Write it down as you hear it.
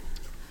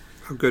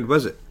How good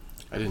was it?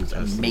 I didn't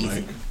test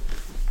Amazing.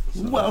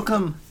 the mic.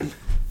 Welcome.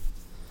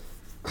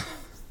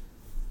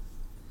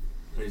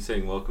 Are you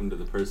saying welcome to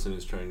the person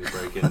who's trying to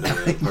break into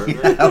the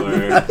apartment? I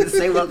was about Or to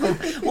say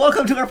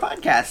welcome to our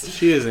podcast.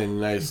 She is a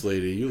nice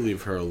lady. You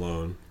leave her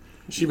alone.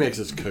 She makes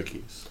us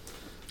cookies.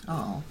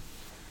 Oh,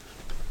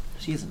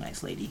 she's a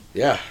nice lady.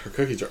 Yeah, her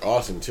cookies are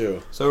awesome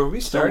too. So are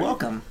we So starting?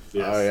 welcome.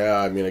 yes. Oh yeah,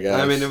 I mean, I guess.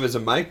 I mean, it was a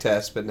mic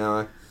test, but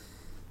now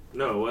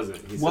No, it wasn't.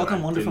 He said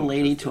Welcome, I wonderful didn't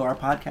lady, test to it. our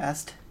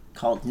podcast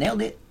called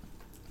Nailed It.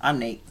 I'm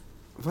Nate.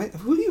 What?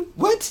 Who do you?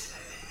 What?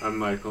 I'm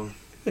Michael.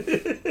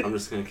 I'm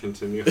just going to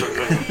continue on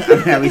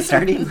that. Are we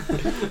starting?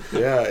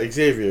 Yeah,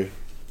 Xavier.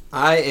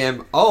 I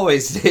am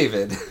always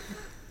David.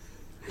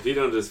 If you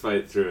don't just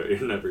fight through it,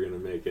 you're never going to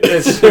make it.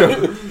 It's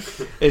true.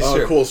 It's Oh,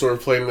 true. cool. So we're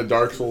playing the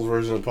Dark Souls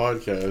version of the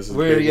podcast.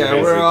 We're Basically,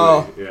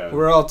 yeah.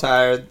 we're all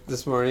tired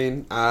this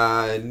morning.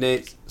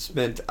 Nate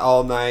spent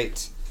all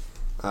night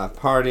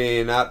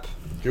partying up.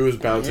 He was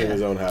bouncing Yeah.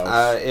 his own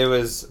house. It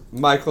was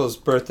Michael's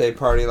birthday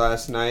party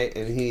last night,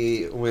 and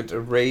he went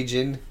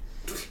raging.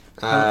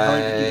 How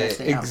did you guys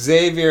stay out?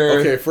 Xavier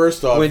Okay,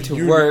 first off, went to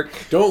you work.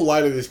 Don't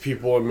lie to these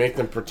people and make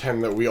them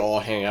pretend that we all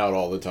hang out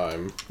all the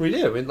time. We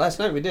did. Last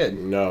night we did.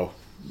 No.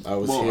 I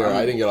was Well, here.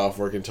 I didn't get off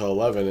work until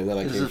 11, and then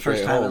I This came is the straight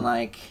first time home.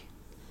 in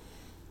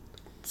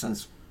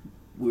since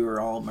we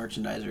were all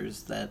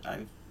merchandisers that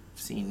I've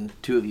seen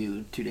two of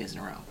you 2 days in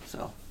a row.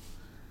 So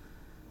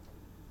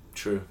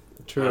True.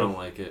 True. I don't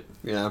like it.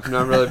 Yeah, I'm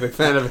not really a big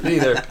fan of it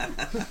either.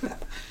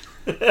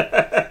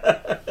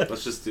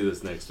 Let's just do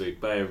this next week.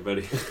 Bye,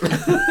 everybody.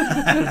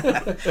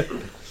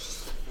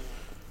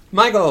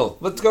 Michael,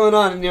 what's going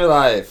on in your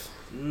life?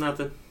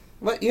 Nothing.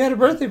 What? You had a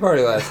birthday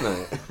party last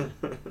night.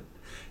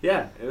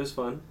 Yeah, it was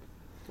fun.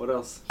 What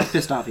else?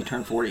 pissed off. He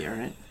turned 40. All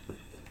right.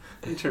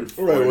 You turned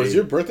 40. Right, was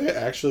your birthday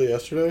actually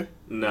yesterday?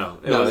 No,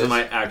 it No, wasn't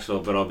it's- my actual,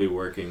 but I'll be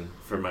working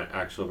for my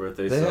actual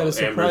birthday. They so had a Amber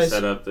surprise.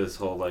 set up this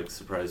whole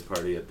surprise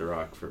party at the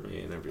Rock for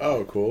me and everything.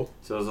 Oh, cool.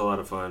 So it was a lot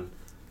of fun.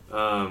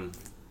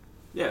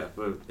 Yeah,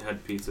 but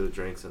had pizza,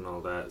 drinks, and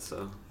all that.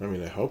 So I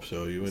mean, I hope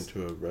so. You went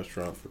to a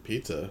restaurant for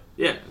pizza.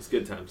 yeah, it's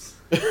good times.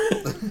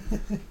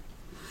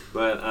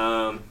 But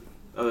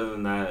other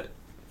than that,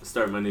 I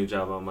start my new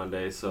job on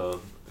Monday,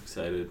 so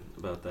excited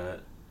about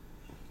that.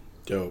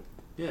 Dope.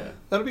 Yeah.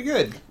 That'll be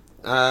good.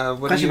 What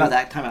do Question you- about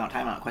that. Time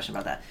out. Question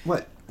about that.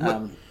 What?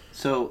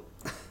 So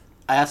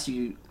I asked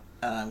you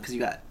because you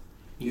get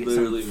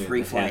Literally some made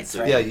free the flights,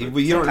 hand right? Yeah,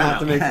 you don't have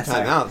to make the Sorry.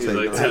 time out. He's so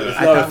like, you "Tell don't- me." It's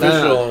I not thought-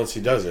 official No. unless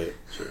he does it.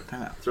 Sure.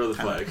 Time out. Throw the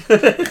Time out.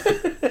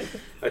 flag.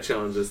 I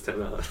challenge this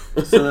 10 out.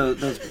 So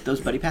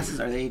those buddy passes,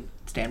 are they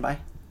standby?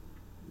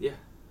 Yeah.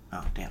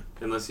 Oh damn.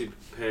 Unless you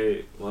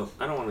pay. Well,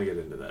 I don't want to get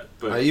into that.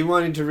 But Are you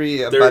wanting to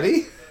read a There-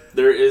 buddy?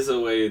 there is a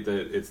way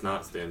that it's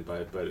not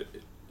standby, but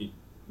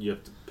you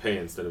have to pay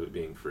instead of it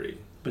being free.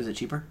 But is it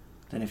cheaper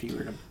than if you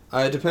were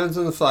to? It depends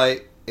on the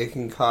flight. It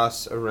can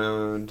cost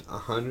around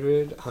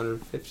 100,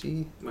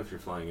 150. If you're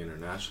flying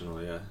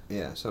international, yeah.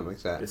 Yeah, something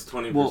like that. It's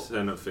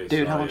 20% of face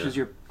Dude, how value. much is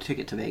your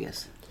ticket to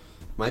Vegas?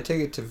 My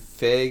ticket to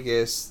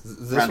Vegas.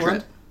 This Round one?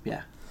 trip?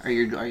 Yeah. Are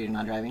you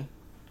not driving?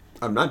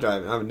 I'm not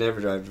driving. I would never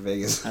drive to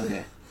Vegas.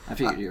 Okay. I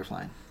figured you were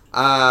flying.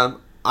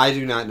 I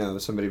do not know.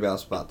 Somebody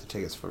else bought the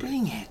tickets for me.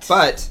 Dang it.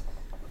 But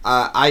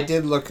I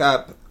did look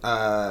up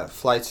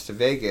flights to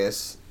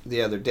Vegas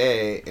the other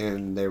day,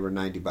 and they were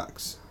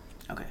 $90.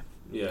 Okay.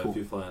 Yeah, Cool. if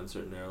you fly on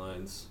certain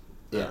airlines.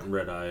 Yeah.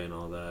 Red Eye and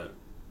all that.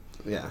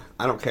 Yeah,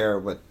 I don't care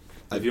what.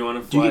 If you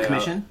want to Do fly you get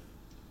commission?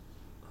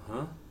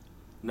 Huh?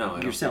 No, I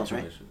don't You're get sales, right?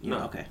 commission. Yeah,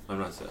 No, okay. I'm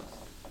not sales.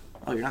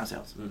 Oh, you're not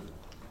sales.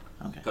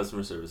 Okay.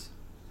 Customer service.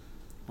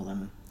 Well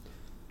then,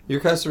 Your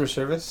customer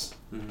service?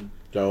 Mm-hmm.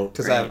 Don't.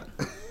 Because I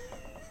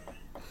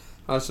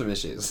have some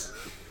issues.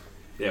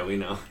 Yeah, we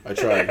know. I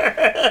tried.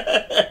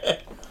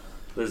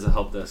 There's a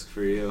help desk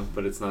for you,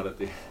 but it's not at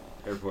the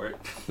airport.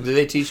 Do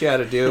they teach you how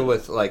to deal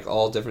with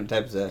all different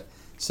types of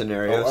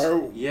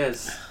scenarios?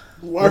 Yes.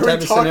 Why What are we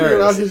type of talking scenarios?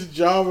 about his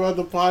job about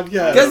the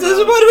podcast? Because this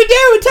is what we do.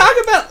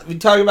 We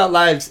talk about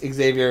lives,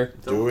 Xavier.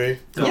 Do we?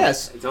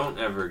 Yes. Don't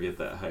ever get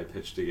that high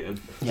pitched again.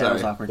 yeah, that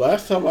was Sorry. awkward.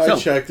 Last time I So-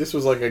 checked, this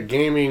was like a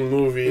gaming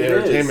movie It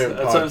is. entertainment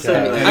That's what I'm podcast.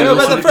 saying. I know,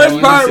 but the first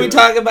part we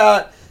talk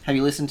about. Have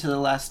you listened to the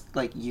last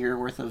year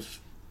worth of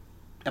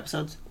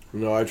episodes?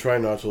 No, I try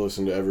not to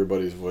listen to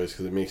everybody's voice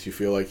because it makes you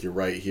feel like you're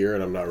right here,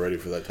 and I'm not ready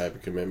for that type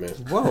of commitment.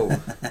 Whoa.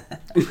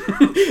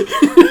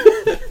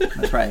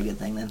 That's probably a good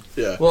thing then.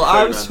 Yeah. Well, I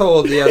Fair was enough.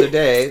 told the other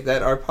day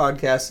that our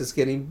podcast is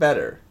getting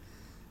better.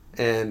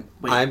 And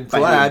Wait, I'm by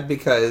glad who?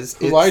 because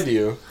Who lied to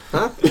you?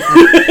 Huh?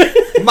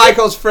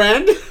 Michael's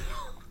friend?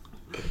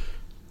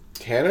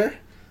 Tanner?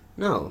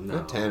 No, No.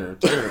 not Tanner.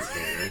 That's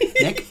Tanner.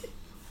 Nick?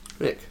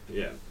 Nick.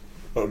 Yeah.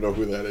 I don't know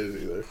who that is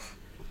either.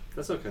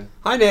 That's okay.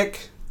 Hi,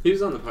 Nick. He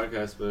was on the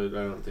podcast, but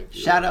I don't think he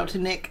Shout out to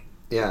Nick.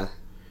 Yeah.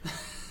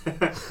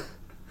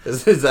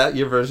 Is that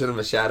your version of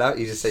a shout out?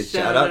 You just say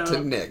shout out to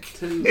Nick.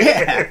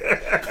 Yeah.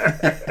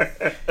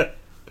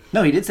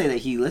 No, he did say that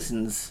he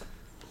listens.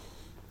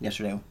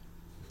 Yesterday,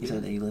 he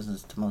said that he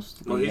listens to Well,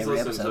 he's every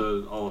listened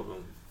episode. to all of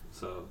them.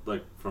 So,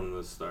 from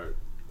the start.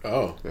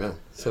 Oh. Yeah.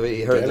 So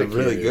he heard the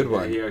really Dedicated. good Yeah,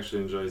 one. he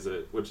actually enjoys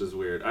it, which is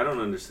weird. I don't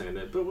understand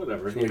it, but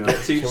whatever. Can You we know,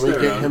 get, to each can we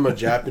their get own. him a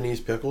Japanese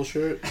pickle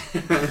shirt?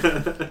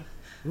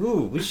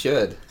 Ooh, we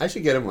should. I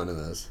should get him one of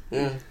those.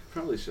 Yeah.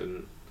 Probably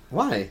shouldn't.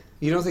 Why?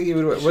 You don't think he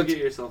would? You should What's, get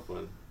yourself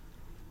one.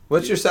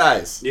 what's your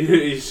size?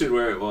 You should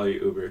wear it while you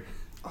Uber.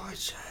 Oh, I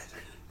should.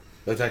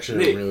 That's actually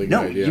Nick, a really good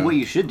No, idea. what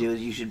you should do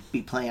is you should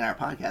be playing our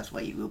podcast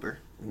while you Uber.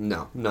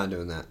 No, I'm not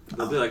doing that.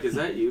 They'll be like, "Is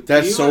that you?" Can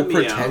That's you so let me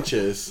out?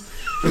 pretentious.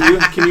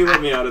 Can you let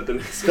me out at the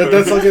next?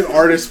 That's like an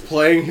artist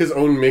playing his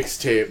own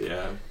mixtape.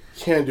 Yeah.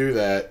 Can't do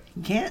that.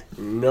 You can't.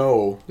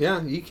 No.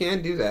 Yeah, you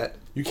can do that.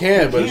 You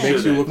can, but it can.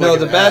 makes you look No, like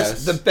the an best,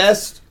 ass. the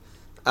best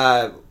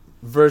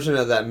version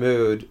of that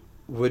mood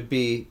would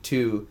be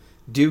to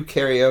do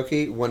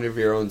karaoke, one of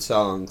your own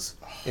songs,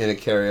 in a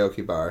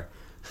karaoke bar.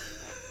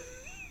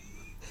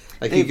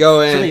 Like you They've-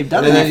 go in, so they've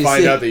done and that. then you you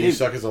find see, out that you they've-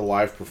 suck as a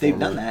live performer. They've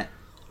done that.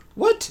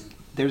 what?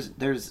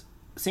 There's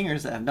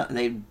singers that have done.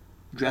 They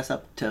dress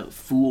up to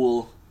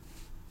fool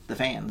the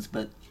fans,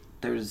 but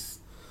there's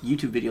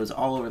YouTube videos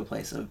all over the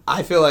place of.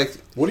 I feel like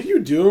What are you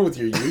doing with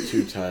your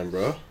YouTube time,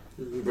 bro?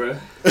 Bruh.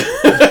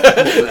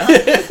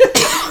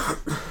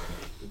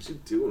 What you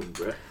doing,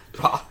 bruh?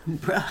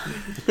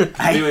 Bruh.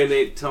 Anyway,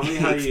 Nate, tell me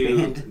how you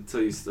Expand.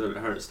 until you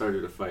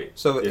started a fight.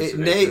 so.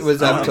 yesterday, Nate 'cause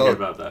was I up wanna till hear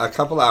about that. a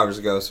couple hours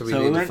ago, so we So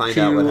we need to went find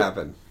out what to-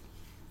 happened.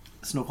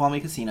 Snoqualmie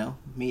Casino,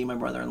 me, my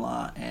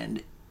brother-in-law,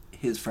 and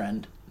his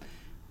friend,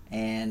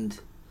 and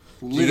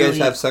Do you guys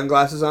have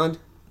sunglasses on?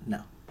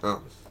 No.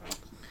 Oh,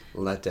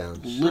 let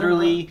down.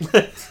 Literally,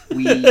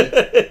 we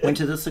went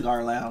to the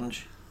cigar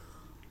lounge,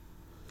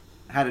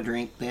 had a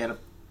drink. They had a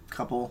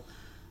couple,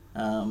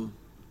 a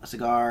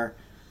cigar,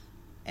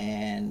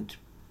 and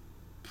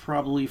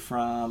probably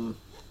from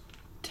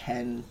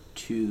 10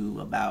 to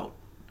about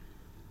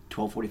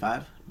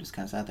 12:45, just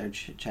kind of sat there,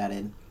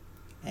 chatted,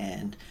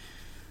 and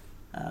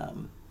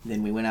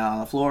then we went out on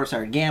the floor,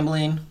 started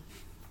gambling,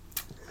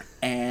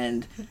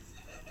 and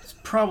it's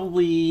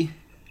probably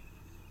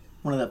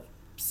one of the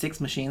 6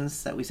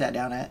 machines that we sat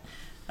down at.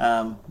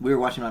 We were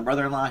watching my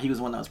brother-in-law. He was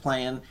the one that was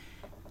playing,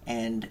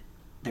 and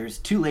there's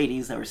 2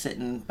 ladies that were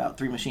sitting about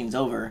 3 machines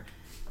over,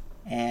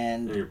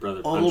 and And your brother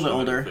a punched little bit him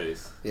in the older,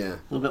 face. Yeah. a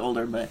little bit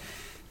older, but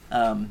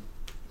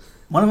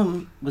one of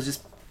them was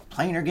just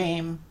playing her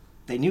game.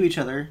 They knew each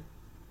other.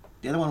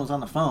 The other one was on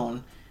the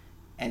phone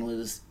and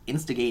was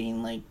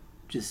instigating, like,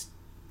 just,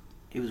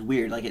 it was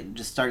weird. Like, it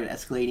just started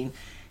escalating.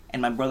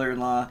 And my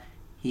brother-in-law,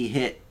 he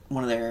hit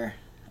one of their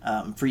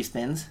free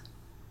spins.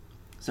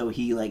 So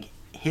he, like,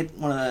 hit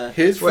one of the...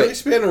 His free Wait.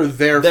 spin or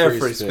their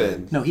Free spin?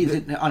 spin. No, he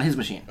hit on his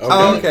machine. Okay.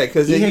 Oh, okay.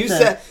 Because He you hit the-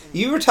 said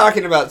you were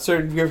talking about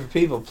certain group of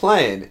people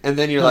playing, and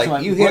then you're No, so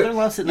like, my you hit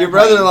brother-in-law sitting your there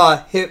playing.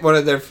 brother-in-law hit one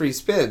of their free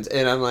spins,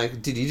 and I'm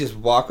like, did you just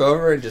walk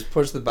over and just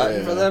push the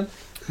button Yeah. for them?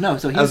 No,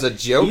 so he's... That was a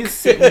joke. He's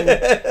sitting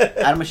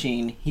at a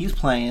machine. He's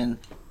playing.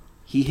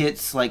 He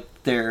hits, like,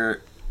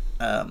 their...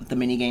 the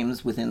mini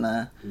games within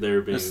the...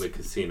 There being This- the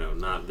casino,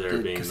 not there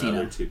the being casino. the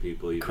other 2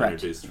 people you've Correct.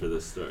 introduced for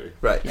this story.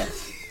 Right.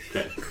 Yes.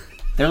 Okay.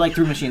 They're like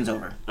 3 machines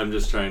over. I'm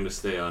just trying to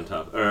stay on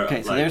top. Or,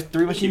 Okay, so like, there's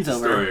 3 machines keep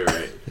the over. story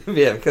right.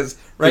 Yeah, because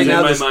right Right now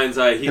in my this, mind's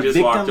eye, he the just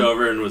walked victim-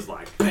 over and was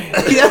like, bam,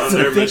 Yes, on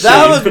their machine.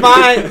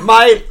 that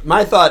was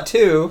my thought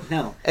too,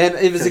 No. and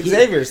it was So he-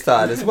 Xavier's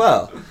thought as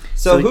well.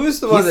 So, So who's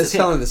the one he's- that's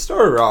telling the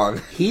story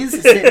wrong?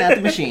 He's sitting at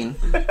the machine.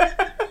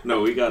 No,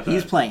 we got that.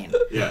 He's playing.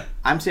 Yeah.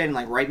 I'm standing,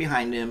 like, right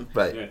behind him.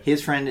 Right. Yeah.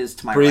 His friend is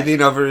to my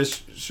Breathing over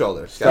his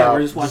shoulder. Stop.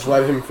 we're just Just watching.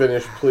 let him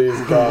finish, please,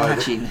 right. God.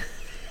 Watching.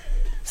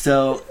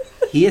 So,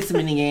 he hits the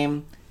mini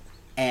game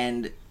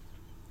and,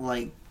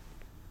 like,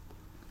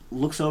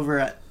 looks over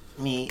at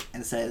me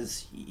and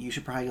says, you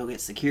should probably go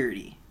get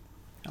security.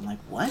 I'm like,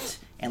 what?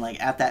 And, like,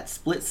 at that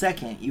split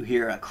second, you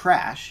hear a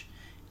crash,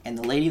 and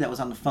the lady that was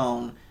on the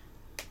phone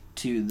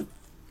to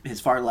his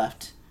far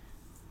left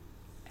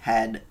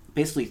had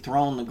basically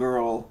thrown the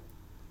girl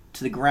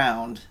to the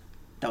ground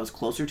that was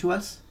closer to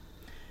us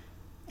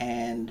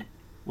and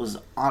was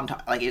on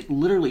top. Like, it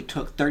literally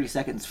took 30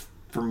 seconds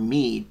for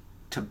me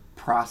to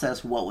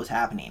process what was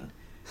happening.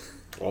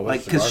 Well,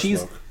 Like, that's 'cause cigar she's-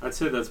 smoke. I'd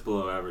say that's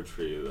below average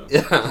for you, though.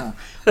 Yeah.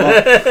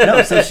 Well,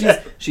 no, so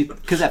she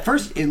because at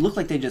first it looked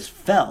like they just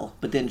fell,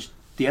 but then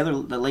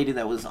the lady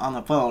that was on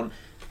the phone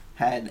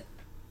had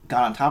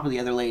got on top of the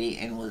other lady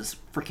and was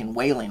freaking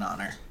wailing on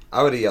her.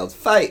 I would have yelled,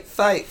 "Fight!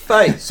 Fight!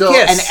 Fight!" So-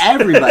 Kiss! And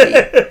everybody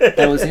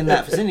that was in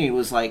that vicinity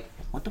was like,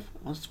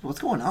 what's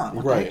going on?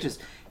 What the Right. heck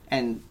just...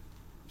 And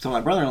so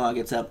my brother-in-law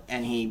gets up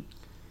and he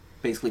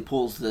basically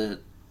pulls the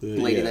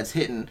lady yeah. that's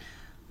hitting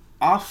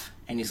off,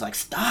 and he's like,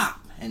 stop.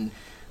 And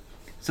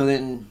so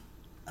then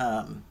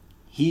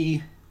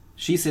she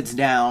sits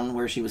down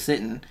where she was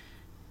sitting,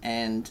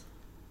 and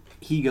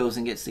he goes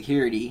and gets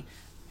security,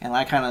 and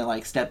I kind of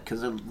like step,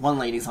 because one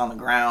lady's on the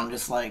ground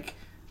just like,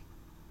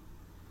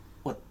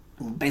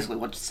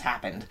 what just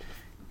happened.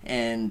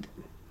 And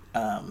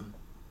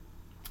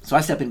so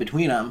I step in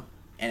between them,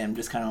 and I'm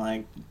just kind of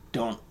like,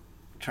 don't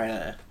try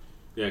to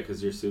Yeah,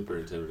 because you're super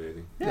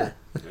intimidating. Yeah.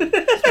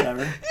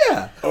 Whatever.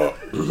 Yeah. Oh,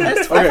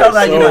 I felt like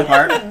I did my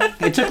part.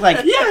 It took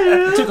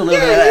it took a little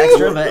bit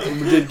extra, but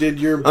did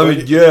your I buddy,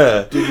 mean,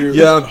 yeah. Did your,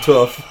 Yeah, I'm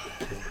tough.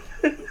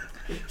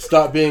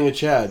 Stop being a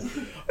Chad.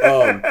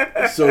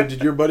 So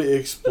did your buddy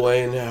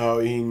explain how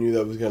he knew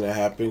that was going to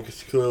happen?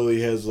 Because clearly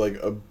he has like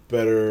a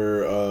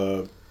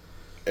better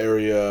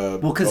area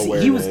Well, 'cause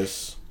awareness. he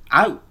was-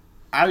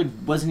 I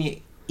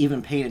wasn't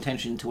even paying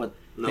attention to what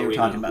No, they were we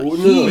talking know. about. Well,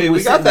 no, He we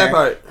was got sitting that there,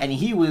 part. and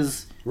he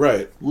was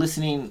Right.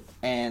 listening,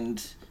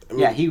 and I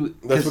mean, yeah, he. That's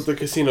 'cause- what the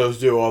casinos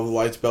do. All the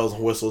lights, bells,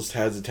 and whistles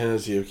has a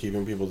tendency of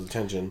keeping people's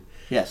attention.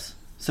 Yes.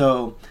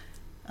 So,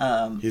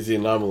 He's the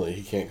anomaly.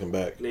 He can't come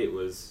back. Nate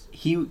was,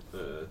 he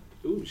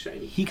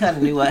shiny. he kind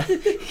of knew what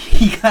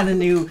he kind of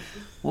knew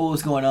what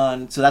was going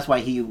on. So that's why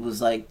he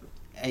was like,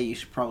 "Hey, you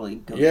should probably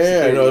go." to Yeah,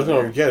 security no, that's over what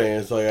there." I'm getting.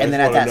 It's like, I And then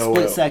just at that wanna know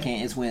split what- second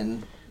is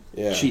when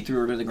yeah. she threw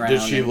her to the ground.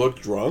 Did she and look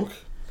drunk?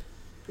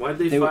 Why'd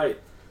they They were- fight?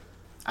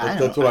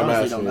 That's what I'm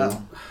honestly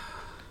asking.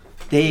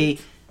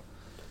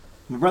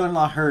 My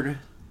brother-in-law heard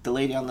the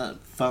lady on the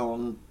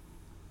phone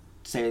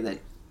say that,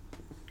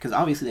 because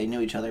obviously they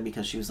knew each other,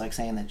 because she was like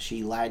saying that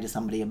she lied to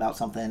somebody about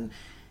something,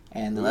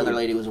 and the other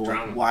lady was, well,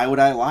 drama. why would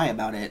I lie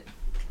about it?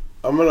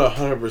 I'm gonna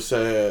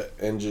 100%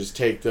 and just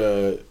take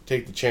the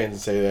chance and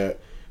say that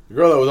the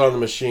girl that was on the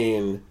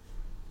machine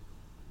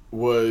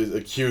was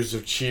accused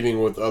of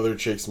cheating with other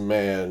chick's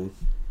man,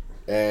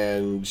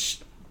 and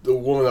the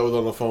woman that was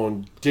on the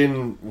phone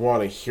didn't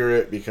want to hear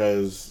it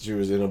because she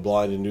was in a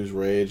blind-induced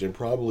rage and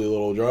probably a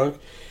little drunk.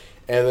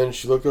 And then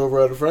she looked over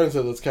at her friend and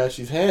said, "Let's catch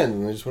these hands,"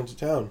 and they just went to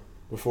town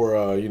before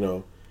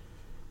the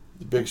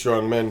big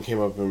strong men came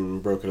up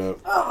and broke it up.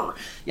 Oh,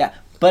 yeah.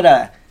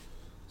 But,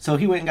 so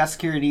he went and got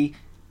security.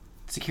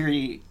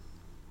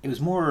 It was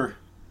more,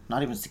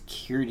 not even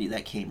security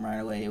that came right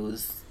away. It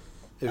was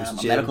It was a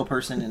Jim. medical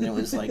person, and it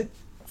was like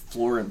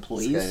floor This guy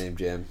employees. named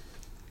Jim.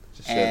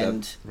 Just showed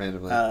And, up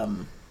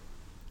randomly.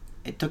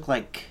 It took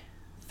like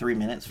 3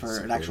 minutes for an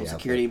Security actual outfit.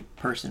 security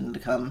person to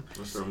come.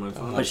 What's wrong with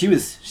my phone? But she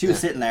was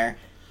sitting there.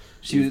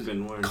 She You've was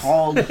been worse.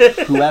 called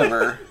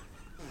whoever,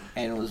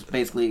 and was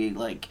basically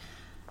like,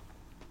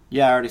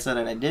 "Yeah, I already said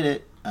it. I did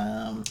it."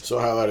 So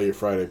highlight of your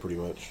Friday, pretty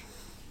much.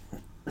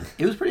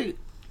 It was pretty.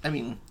 I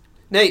mean,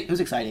 Nate, it was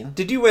exciting.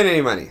 did you win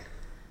any money?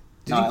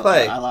 Did No, you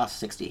play? I lost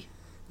 60.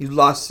 You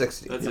lost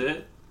 60. That's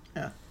it?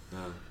 Yeah. No,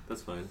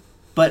 that's fine.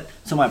 But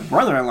so my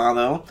brother-in-law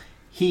though,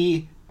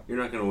 he You're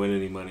not going to win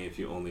any money if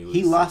you only lose.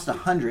 he lost 60.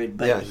 100,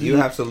 but yeah, he, you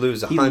have to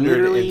lose he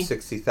literally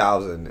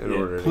 160,000 in Yeah,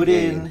 order to put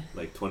gain. in.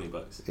 Like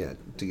 $20. Yeah,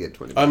 to get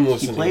 20. I'm He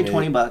listening. played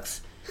Nate.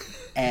 $20,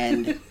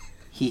 and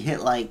he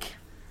hit like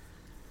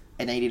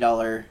an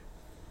 $80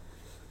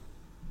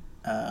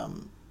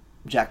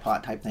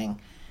 jackpot type thing,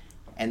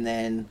 and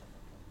then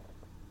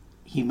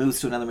he moves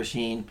to another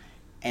machine,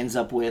 ends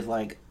up with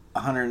like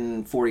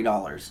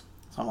 $140.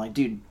 So I'm like,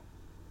 dude,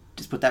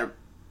 just put that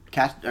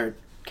cash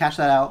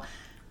that out,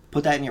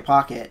 put that in your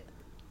pocket,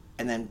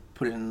 and then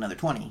put it in another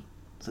 20.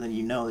 So then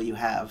you know that you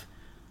have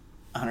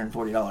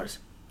 $140.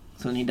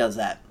 So then he does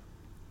that,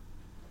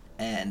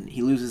 and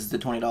he loses the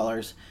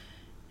 $20,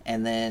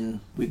 and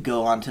then we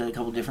go on to a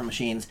couple different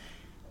machines,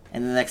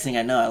 and the next thing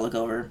I know, I look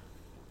over,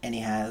 and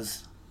he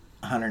has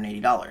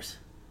 $180.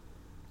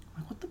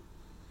 I'm like,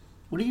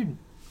 what are you?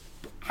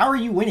 How are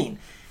you winning?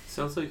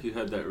 Sounds like you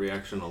had that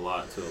reaction a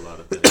lot to a lot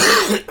of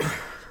things.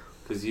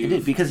 Because He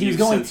did, because he was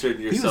going- censored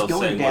he was yourself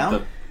going saying down.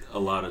 what the a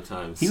lot of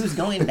times. He was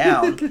going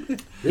down. Your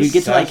You'd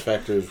get to sass like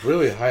factor is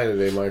really high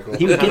today, Michael.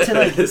 he would get to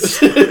like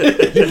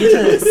he'd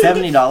get to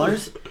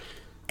 $70,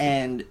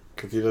 and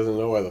Because he doesn't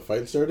know why the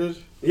fight started?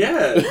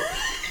 Yeah.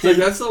 It's like,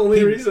 that's the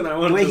only reason I the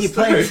wanted way to he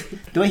start.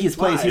 plays, he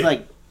Why?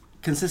 like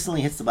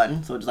consistently hits the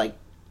button, so it's like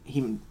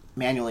he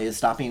manually is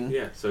stopping.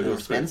 Yeah, so it the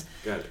goes spins.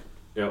 spins. Got it.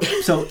 Yep.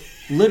 So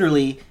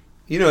literally,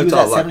 You know he it's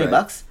was all at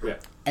luck, $70, right? Yeah.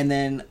 and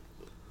then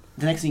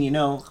the next thing you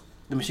know,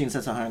 the machine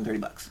sets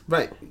 $130.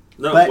 Right.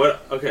 No, But-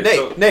 what? Okay, Nate,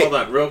 so Nate, hold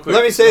on, real quick.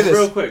 let me say this.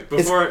 real quick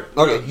It's- before.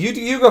 Okay,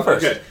 you go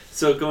first. Okay,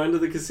 so going to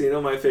the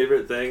casino, my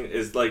favorite thing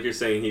is, like you're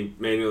saying, he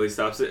manually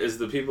stops it. Is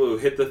the people who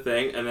hit the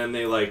thing and then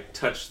they like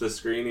touch the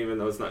screen, even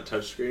though it's not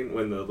touch screen,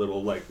 when the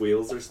little like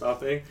wheels are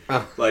stopping,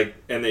 Ah. like,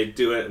 and they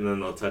do it and then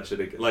they'll touch it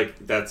again.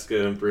 Like that's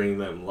gonna bring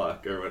them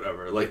luck or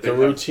whatever. Like The they have,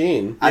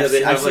 routine. yeah, I've-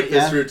 they have I've like seen-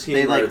 this yeah, routine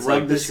they, where like, it's rub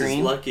like the this screen.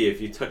 is lucky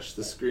if you touch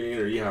the screen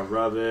or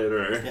rub it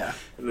or Yeah.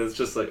 and it's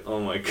just like, oh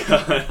my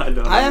god, I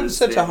don't. I have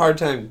such a understand. hard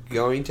time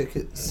going to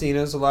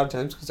casinos a lot of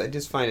times because I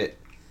just find it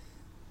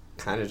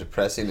kind of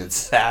depressing and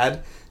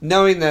sad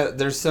knowing that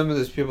there's some of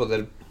those people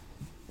that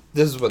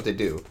this is what they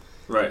do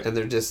right. and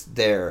they're just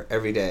there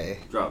every day.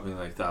 Dropping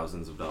like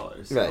thousands of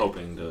dollars, Right.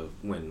 hoping to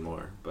win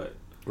more. But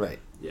Right.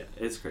 yeah,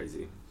 it's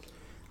crazy.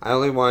 I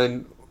only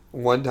won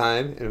one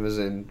time, and it was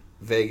in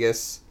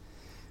Vegas,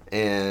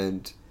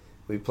 and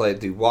we played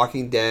the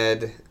Walking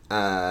Dead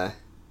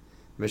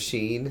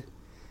machine,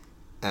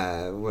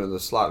 one of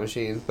those slot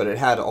machines, but it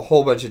had a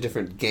whole bunch of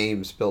different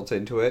games built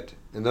into it,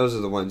 and those are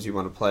the ones you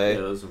want to play.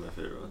 Yeah, those are my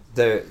favorite ones.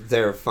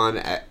 They're fun,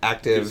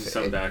 active. Gives you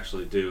something to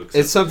actually do.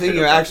 It's something hit a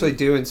you actually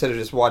button. do instead of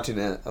just watching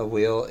a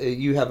wheel.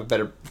 You have a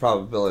better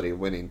probability of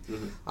winning.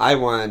 Mhm. I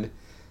won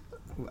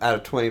out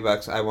of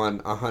 $20. I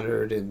won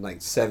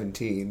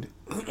 117,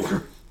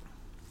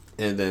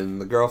 and then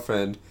the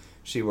girlfriend,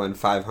 she won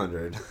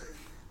 500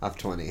 off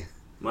 20.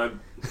 My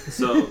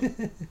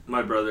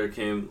brother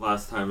came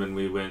last time and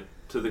we went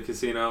to the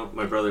casino.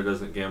 My brother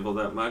doesn't gamble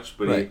that much,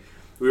 but Right.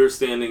 we were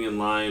standing in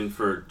line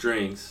for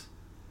drinks,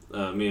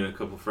 me and a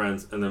couple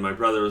friends, and then my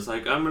brother was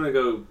like, "I'm gonna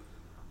go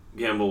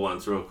gamble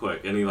once real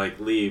quick," and he like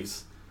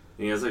leaves,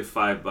 and he has like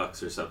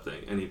 $5 or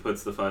something, and he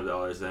puts the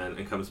 $5 in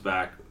and comes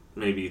back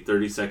maybe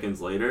 30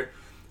 seconds later,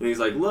 and he's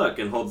like, "Look,"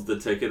 and holds the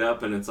ticket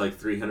up, and it's like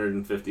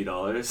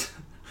 $350.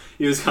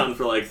 He was gone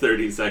for like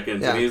 30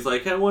 seconds, Yeah. and he was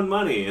like, "I won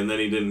money," and then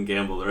he didn't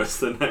gamble the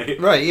rest of the night.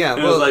 Right, yeah.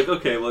 And Well, I was like,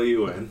 "Okay, well,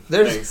 you win.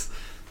 there's- Thanks."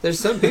 there's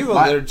some people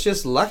that are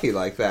just lucky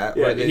like that.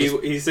 Yeah, where they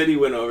just- he said he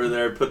went over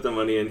there, put the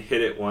money in,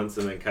 hit it once,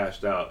 and then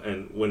cashed out.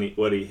 And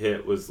what he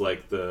hit was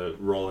like the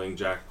rolling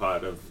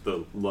jackpot of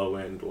the low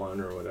end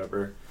one or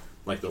whatever,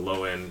 like the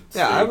low end.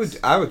 yeah, stakes.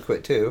 I would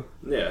quit too.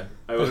 Yeah,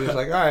 I I was was just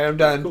like, all right, I'm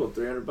done. Cool,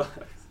 $300.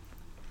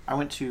 I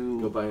went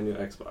Go to buy a new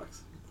Xbox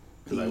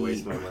because I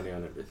waste my money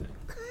on everything.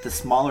 the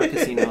smaller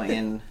casino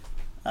in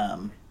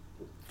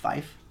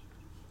Fife.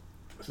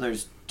 So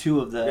there's two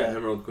of the Yeah,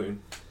 Emerald Queen.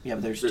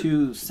 but there's they're-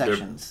 two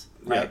sections.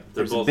 Yeah, Right. they're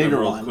There's a both bigger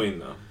Emerald one. Queen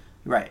though.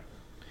 Right.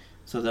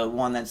 So the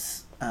one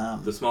that's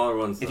The smaller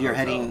one's If the you're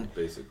hotel, heading-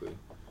 basically.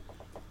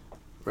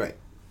 Right.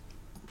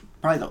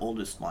 probably the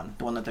oldest one,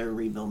 the one that they're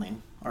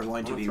rebuilding or going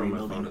I'm to gonna be throw my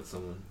phone rebuilding. at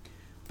someone.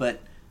 But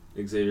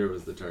Xavier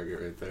was the target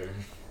right there.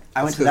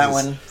 I went to That's that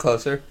 'cause one. it's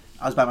closer.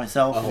 I was by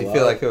myself. Oh, You wow.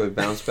 feel like it would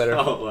bounce better.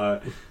 No,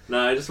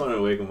 I just want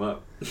to wake him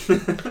up.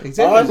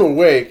 All I'm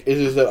awake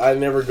is that I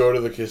never go to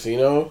the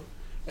casino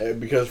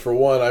because, for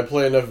one, I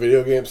play enough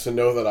video games to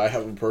know that I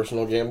have a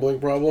personal gambling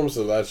problem,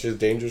 so that's just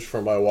dangerous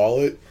for my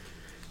wallet.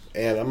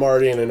 And I'm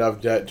already in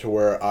enough debt to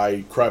where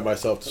I cry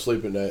myself to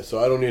sleep at night, so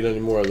I don't need any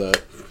more of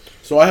that.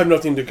 So I have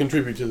nothing to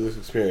contribute to this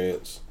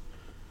experience.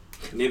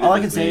 Neither All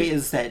I does can say me.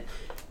 is that,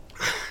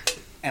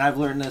 and I've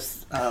learned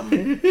this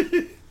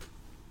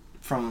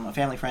from a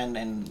family friend,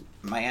 and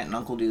my aunt and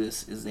uncle do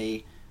this, is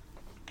they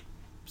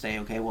say,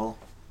 okay, well,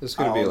 It's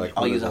going to be like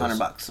I'll one use of those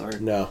 $100 or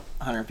No.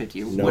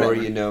 150 or No. more whatever.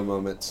 you know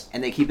moments.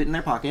 And they keep it in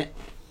their pocket.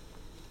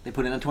 They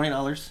put in a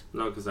 $20,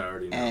 No, because I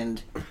already know.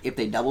 and if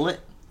they double it,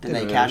 then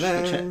they cash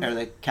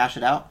they cash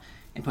it out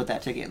and put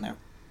that ticket in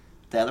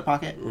the other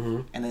pocket,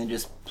 Mm-hmm. and then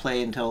just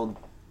play until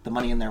the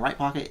money in their right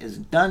pocket is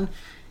done,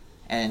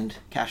 and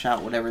cash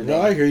out whatever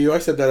No, I they. hear you. I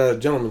said that at a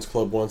gentleman's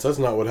club once. That's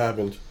not what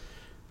happened.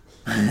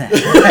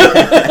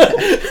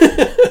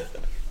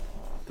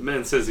 The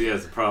man says he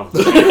has a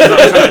problem. I'm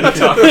trying to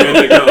talk him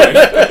into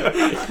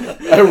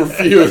going. I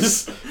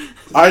refuse.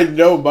 I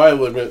know my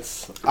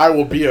limits. I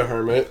will be a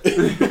hermit.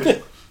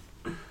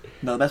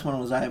 No, the best one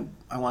was I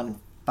won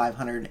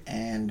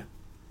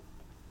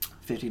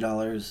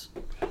 $550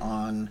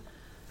 on,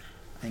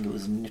 I think it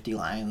was Nifty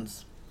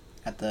Lions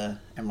at the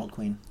Emerald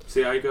Queen.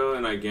 See, I go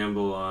and I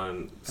gamble on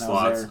I was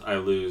slots. there. I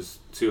lose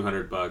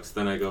 $200.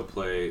 Then I go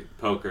play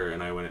poker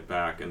and I win it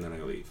back, and then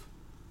I leave.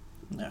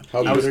 Yeah. How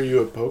I good was- are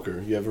you at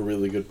poker? You have a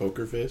really good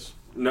poker face.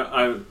 No,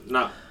 I'm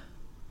not.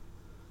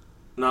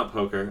 Not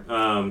poker.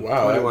 Wow,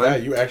 21.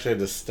 that you actually had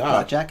to stop.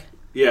 Blackjack?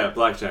 Yeah,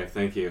 blackjack.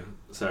 Thank you.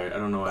 Sorry, I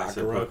don't know why I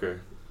said Baccarat.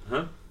 poker.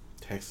 Huh?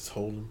 Texas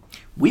Hold'em.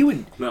 We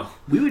would No,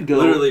 go.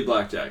 literally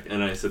blackjack,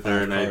 and I sit there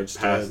Five and I cards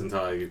pass dead. until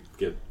I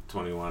get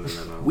 21, and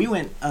then I'll We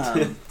went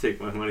take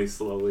my money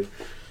slowly.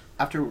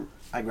 after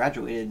I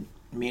graduated.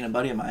 Me and a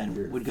buddy of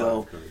mine would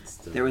go. Five cards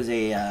dead. There was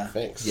a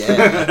Thanks. Yeah.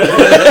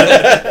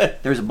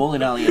 there was a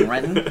bowling alley in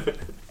Renton,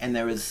 and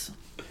there was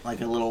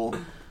like a little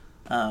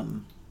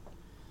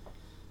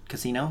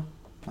casino.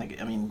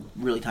 Like, I mean,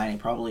 really tiny,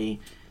 probably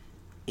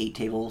 8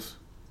 tables.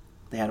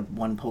 They had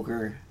one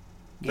poker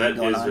game That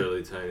going is on.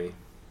 really tiny.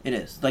 It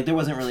is. Like, there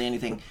wasn't really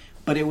anything,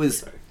 but it was.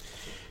 Sorry.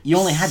 You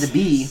only had to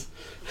be.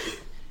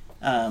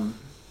 I'm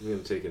gonna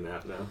take a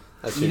nap now.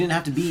 I've You seen, didn't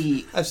have to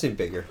be I've seen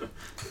bigger.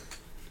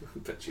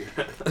 Bet you.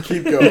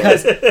 Keep going.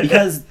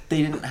 because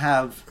they didn't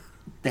have.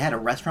 They had a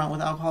restaurant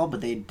with alcohol,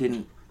 but they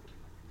didn't.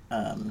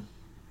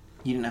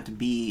 You didn't have to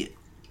be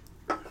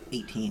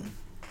 18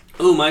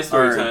 Ooh, my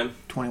story or time.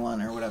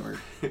 21 or whatever.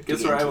 to Guess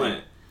get where I into went?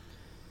 it.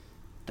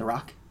 The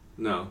Rock?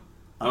 No,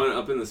 I went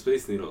up in the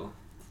Space Needle.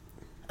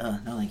 No,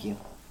 thank you.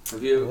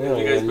 Have you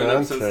Oh, guys been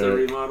up since the man.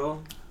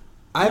 remodel?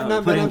 I've No,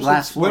 not put been in up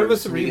glass since. When floors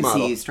was the so you can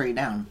remodel? see straight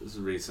down. This was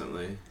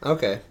recently.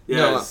 Okay. Yeah,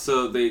 No,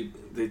 so they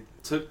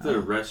took the Oh.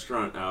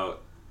 restaurant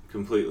out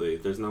completely.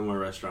 There's no more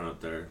restaurant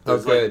up there. Oh,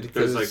 There's good, Like,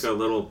 there's 'cause- like a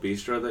little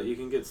bistro that you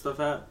can get stuff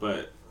at,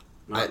 but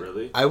not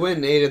really. I went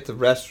and ate at the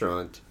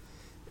restaurant,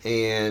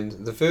 and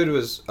the food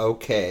was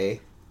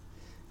okay.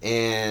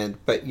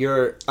 But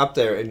you're up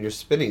there and you're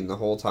spinning the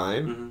whole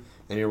time, hmm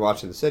and you're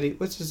watching the city,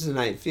 which is a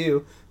nice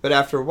view. But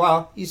after a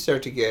while, you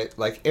start to get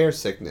like air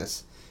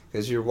sickness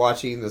because you're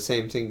watching the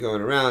same thing going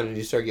around, and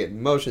you start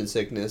getting motion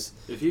sickness.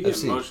 If you I've get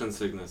seen- motion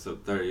sickness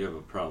up there, you have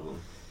a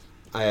problem.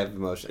 I have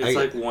emotion. It's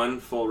like one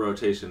full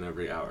rotation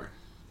every hour.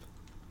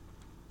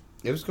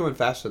 It was going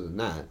faster than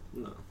that.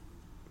 No.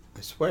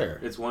 I swear.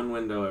 It's one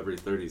window every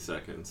 30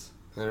 seconds.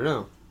 I don't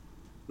know.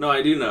 No,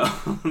 I do know.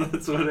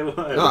 That's what it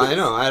was. No, I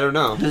know. I don't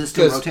know. Does it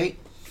still rotate?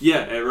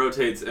 Yeah, it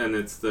rotates, and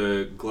it's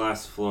the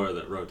glass floor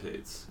that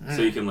rotates.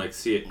 So you can, like,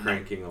 see it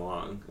cranking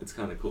along. It's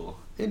kind of cool.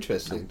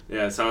 Interesting.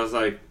 Yeah, so I was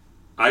like...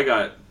 I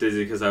got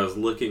dizzy because I was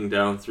looking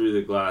down through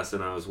the glass,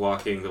 and I was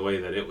walking the way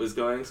that it was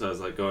going. So I was,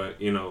 like, going...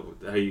 You know,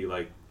 how you,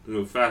 like,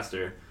 move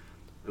faster.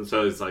 And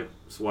so it's like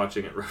just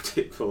watching it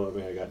rotate below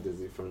me. I got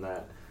dizzy from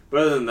that.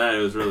 But other than that, it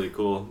was really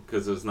cool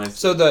because it was nice.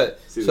 So the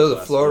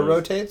glass floor floors.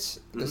 rotates.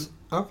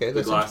 Mm-hmm. Okay, The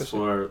that's glass interesting.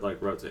 floor like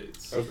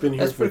rotates. I've been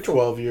here That's for pretty cool.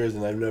 12 years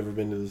and I've never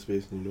been to the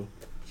Space Needle.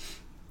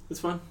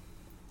 It's fun.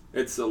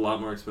 It's a lot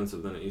more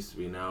expensive than it used to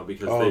be now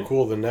because Oh,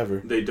 cool, then never.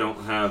 they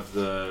don't have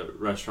the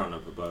restaurant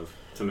up above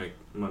to make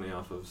money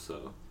off of,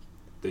 so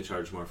they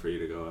charge more for you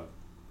to go up.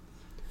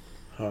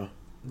 Huh.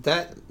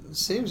 That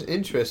seems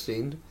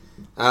interesting.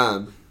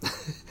 But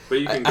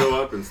you can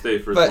go up and stay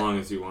for but- as long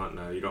as you want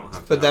now. You don't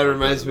have to. But that have, like, a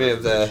reminds me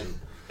of reservation.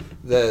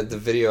 the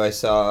video I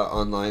saw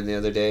online the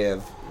other day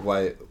of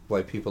why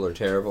people are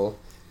terrible,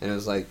 and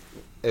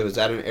it was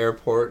at an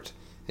airport,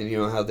 and you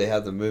know how they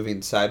have the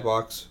moving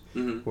sidewalks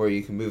Mhm. where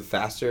you can move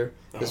faster.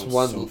 This Oh,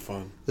 one so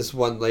fun. this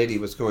one lady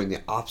was going the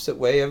opposite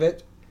way of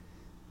it,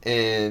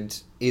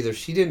 and either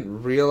she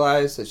didn't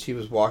realize that she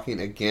was walking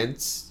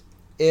against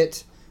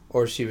it,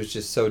 or she was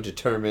just so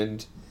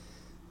determined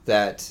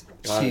that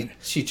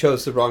she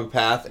chose the wrong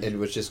path and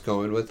was just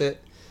going with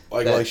it.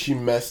 Like she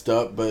messed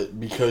up, but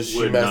because she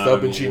Would messed not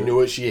up and she have knew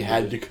it, she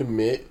had to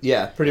commit.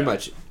 Yeah, pretty Yeah.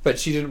 much. But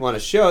she didn't want to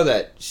show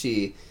that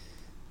she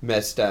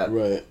messed up.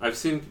 Right. I've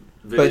seen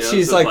videos But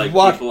she's of like,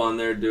 walk- people on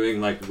there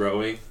doing like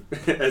rowing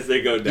as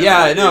they go down. Yeah,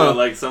 I You know.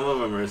 like some of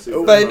them are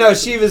super. But no, fun.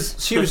 she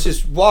was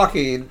just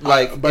walking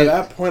like By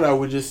that point, I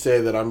would just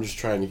say that I'm just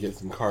trying to get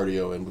some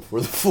cardio in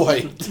before the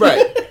flight.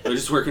 right. I'm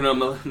just working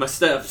on my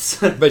steps.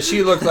 But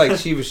she looked like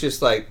she was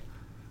just like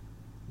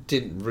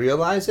didn't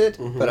realize it.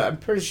 Mhm. But I'm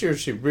pretty sure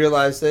she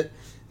realized it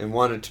and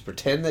wanted to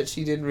pretend that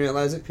she didn't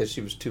realize it because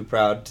she was too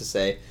proud to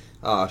say,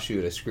 "Oh, she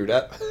would have screwed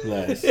up."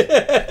 Nice.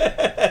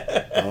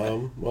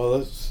 Well,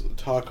 let's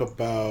talk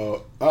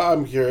about...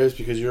 I'm curious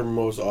because you're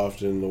most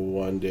often the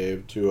one,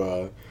 Dave,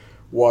 to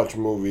watch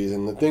movies.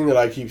 And the thing that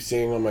I keep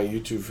seeing on my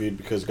YouTube feed,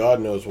 because God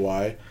knows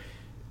why,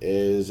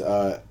 is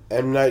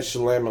M. Night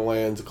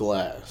Shyamalan's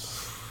Glass.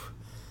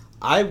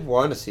 I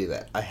want to see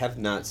that. I have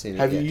not seen it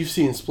Have yet. you've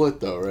seen Split,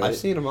 though, right? I've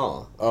seen them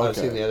all. Okay. I've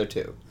seen the other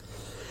two.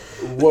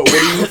 What do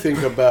you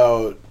think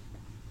about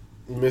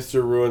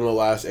Mr. Ruin the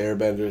Last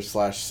Airbender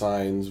 /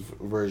 Signs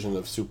version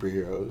of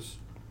superheroes?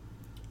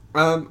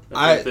 I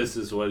think this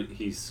is what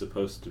he's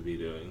supposed to be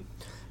doing.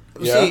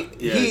 Yeah. See,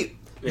 Yeah, he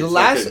It's the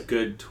like last a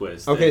good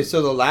twist. okay, And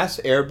so the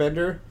last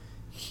Airbender,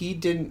 he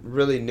didn't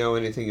really know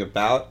anything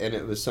about, and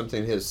it was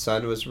something his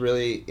son was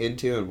really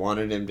into and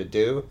wanted him to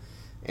do,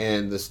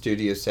 and the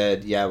studio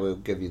said, "Yeah, we'll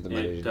give you the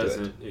money it to do it."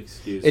 doesn't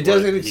excuse. It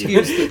doesn't what he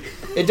excuse did.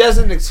 it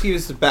doesn't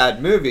excuse the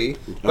bad movie,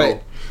 but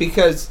No.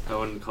 because I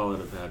wouldn't call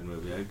it a bad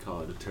movie. I'd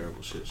call it a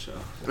terrible shit show.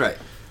 right,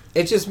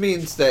 it just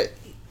means that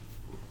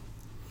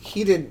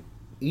he didn't.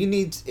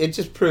 It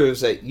just proves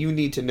that you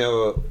need to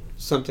know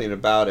something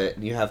about it,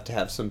 and you have to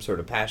have some sort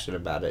of passion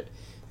about it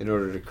in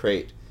order to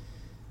create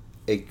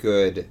a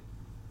good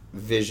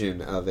vision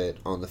of it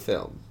on the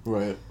film.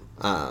 Right.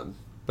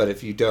 But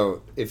if you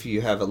don't, if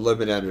you have a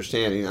limited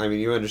understanding, I mean,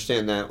 you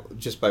understand that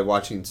just by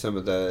watching some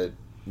of the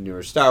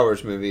newer Star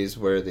Wars movies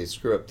where they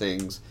screw up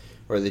things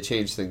or they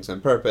change things on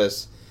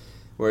purpose,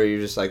 where you're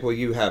just like, well,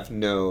 you have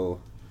no.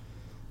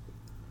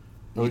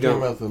 Are we talking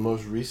about the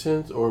most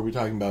recent, or are we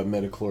talking about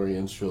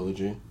Metachlorian's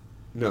trilogy?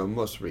 No,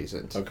 most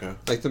recent. Okay.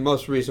 Like the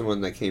most recent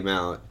one that came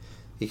out,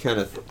 he kind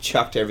of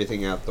chucked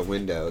everything out the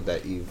window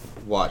that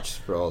you've watched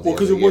for all the Well,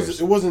 because other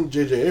years. it wasn't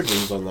J.J.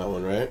 Abrams on that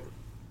one, right?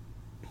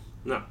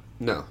 No,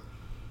 No.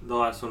 the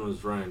last one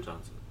was Ryan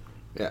Johnson.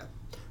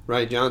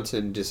 Ryan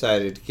Johnson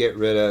decided to get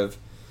rid of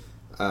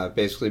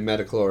basically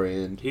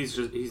Metachlorian.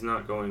 He's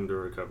not going to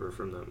recover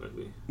from that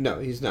movie. No,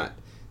 he's not.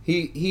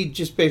 He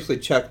just basically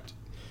chucked,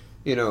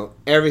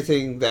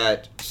 everything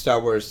that Star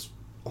Wars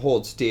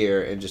holds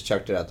dear and just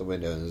chucked it out the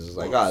window and was just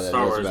like, that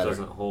Star doesn't Wars matter.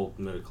 doesn't hold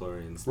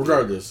midichlorians.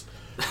 Regardless.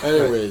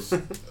 Anyways,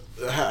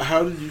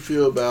 how did you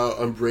feel about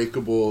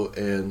Unbreakable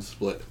and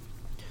Split?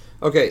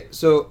 Okay,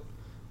 so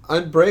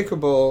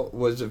Unbreakable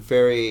was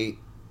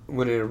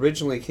when it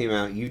originally came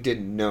out, you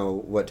didn't know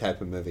what type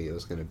of movie it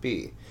was going to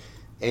be.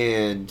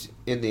 And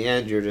in the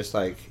end, you're just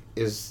like,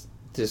 is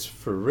this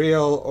for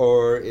real,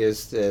 or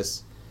is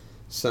this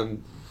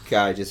some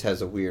guy just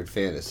has a weird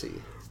fantasy?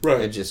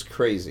 Right. And just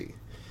crazy.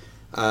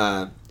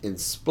 In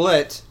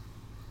Split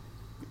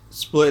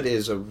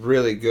is a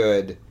really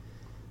good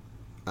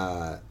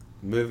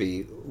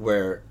movie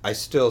where I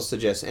still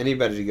suggest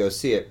anybody to go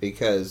see it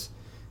because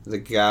the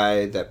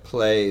guy that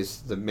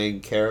plays the main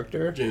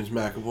character, James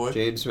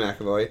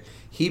McAvoy,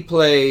 he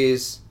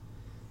plays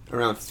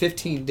around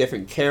 15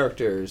 different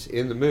characters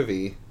in the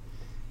movie,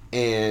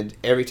 and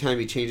every time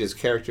he changes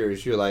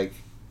characters, you're like,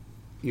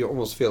 you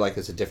almost feel like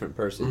it's a different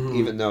person,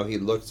 even though he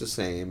looks the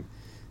same,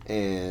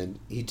 and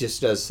he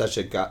just does such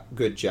a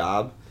good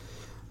job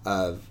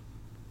of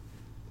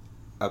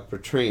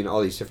portraying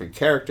all these different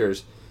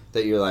characters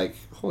that you're like,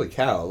 holy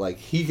cow, like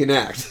he can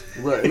act.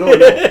 Right? No.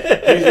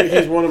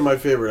 He's one of my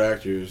favorite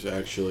actors,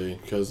 actually,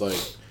 because like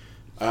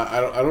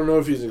I don't know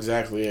if he's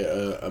exactly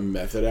a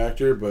method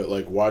actor, but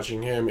like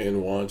watching him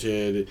in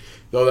Wanted,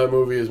 though that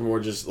movie is more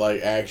just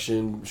like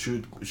action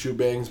shoot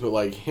bangs, but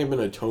like him in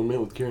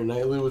Atonement with Keira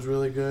Knightley was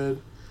really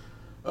good.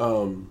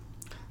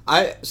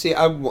 I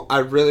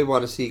really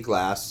want to see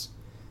Glass.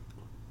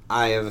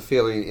 I have a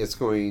feeling it's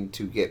going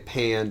to get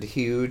panned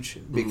huge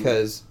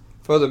because,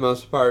 for the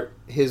most part,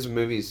 his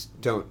movies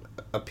don't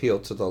appeal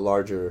to the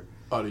larger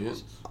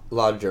audience.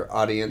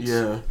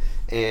 Yeah,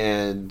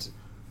 and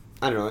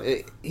I don't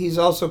know. He's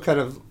also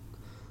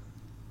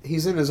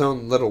he's in his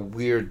own little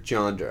weird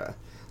genre.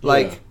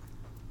 Like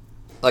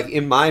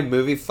in my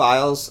movie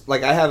files,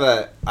 like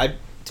I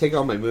take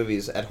all my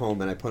movies at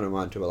home and I put them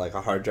onto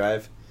a hard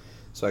drive,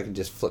 so I can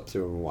just flip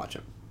through them and watch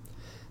them.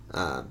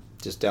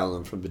 Just download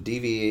them from the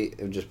DV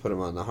and just put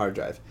them on the hard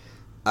drive.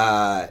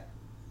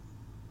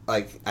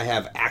 Like I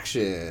have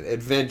action,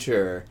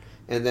 adventure,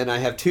 and then I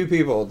have three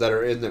people that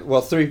are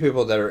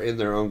in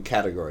their own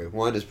category.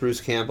 One is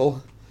Bruce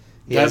Campbell.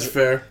 That's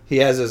fair. He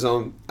has his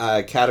own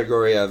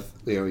category of,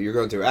 you're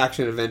going through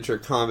action, adventure,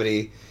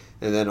 comedy,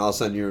 and then all of a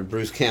sudden you're in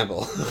Bruce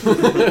Campbell.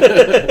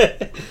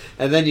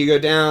 And then you go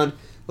down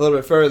a little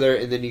bit further,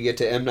 and then you get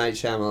to M. Night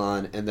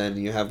Shyamalan, and then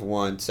you have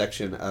one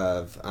section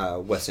of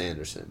Wes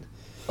Anderson.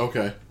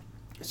 Okay.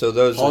 So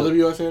those Paul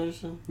W.S.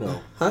 Anderson? No.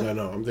 Huh?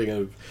 No, I'm thinking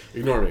of...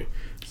 Ignore me.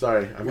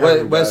 Sorry.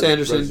 Wes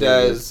Anderson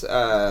does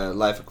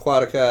Life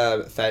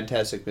Aquatica,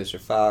 Fantastic Mr.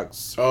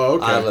 Fox, Oh,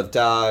 okay. Isle of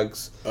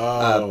Dogs,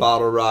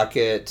 Bottle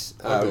Rocket,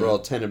 Royal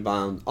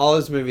Tenenbaum. All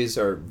his movies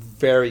are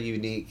very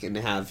unique and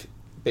have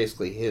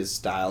basically his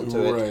style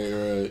to it.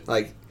 Right.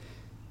 Like,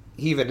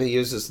 he even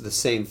uses the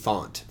same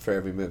font for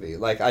every movie.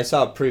 Like, I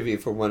saw a preview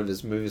for one of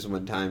his movies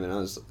one time,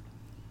 and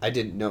I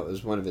didn't know it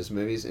was one of his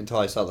movies until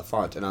I saw the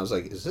font, and I was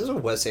like, is this a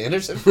Wes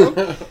Anderson film?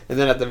 And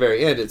then at the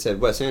very end, it said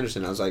Wes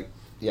Anderson. I was like,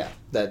 yeah,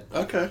 that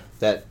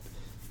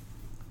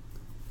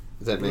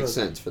makes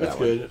sense for that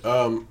one. That's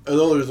good.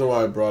 Another reason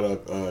why I brought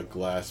up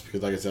Glass,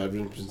 because like I said, I've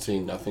been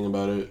seeing nothing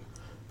about it,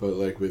 but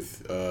like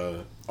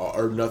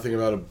or nothing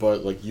about it,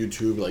 but like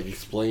YouTube, like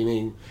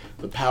explaining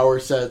the power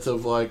sets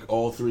of like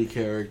all three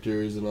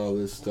characters and all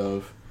this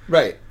stuff.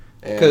 Right,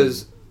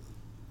 because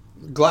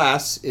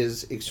Glass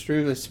is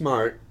extremely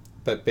smart,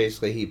 but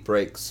basically he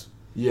breaks.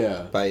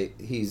 Yeah.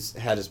 He's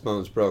had his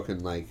bones broken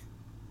like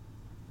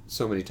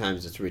so many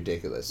times it's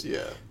ridiculous.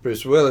 Yeah.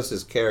 Bruce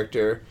Willis's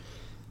character,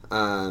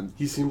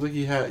 he seems like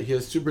he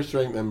has super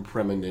strength and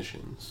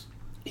premonitions.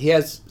 He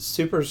has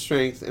super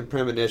strength and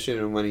premonition,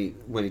 and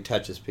when he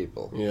touches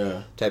people,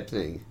 type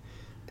thing.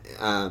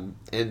 And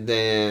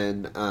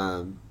then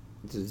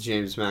the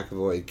James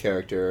McAvoy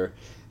character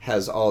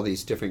has all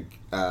these different.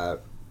 I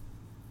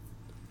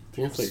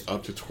think it's like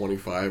up to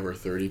 25 or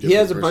 30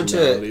 different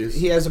personalities.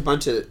 He has a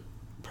bunch of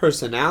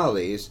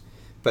personalities,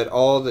 but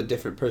all the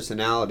different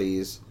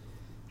personalities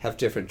have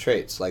different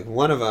traits. Like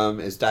one of them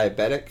is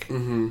diabetic,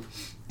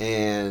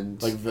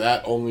 and like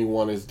that only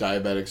one is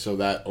diabetic, so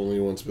that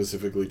only one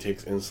specifically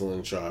takes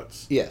insulin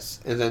shots. Yes,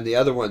 and then the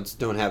other ones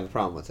don't have a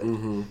problem with it.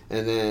 And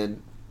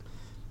then,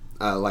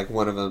 like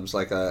one of them's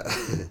like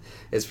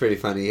it's pretty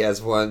funny. He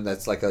has one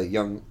that's like a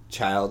young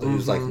child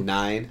who's like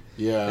 9.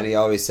 Yeah, and he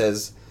always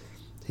says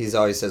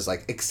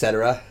like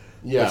etc.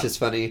 Yeah, which is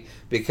funny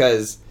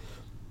because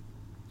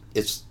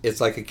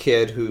it's like a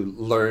kid who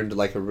learned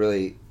like a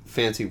really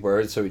fancy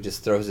word, so he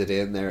just throws it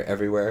in there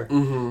everywhere.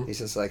 He's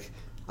just like,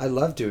 I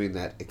love doing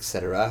that,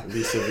 etc.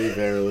 Vis-a-vis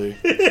verily.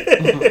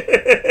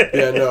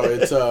 Yeah, no,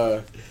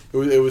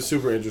 it was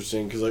super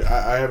interesting because like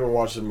I haven't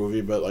watched the movie,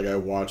 but like I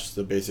watched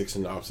the basic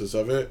synopsis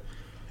of it,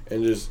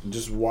 and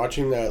just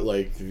watching that,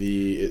 like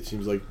it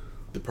seems like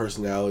the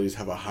personalities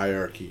have a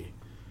hierarchy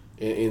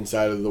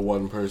inside of the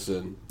one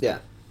person. Yeah,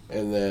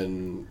 and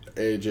then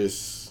it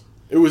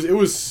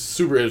was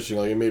super interesting.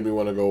 Like it made me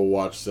want to go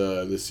watch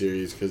the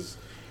series because,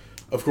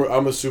 of course,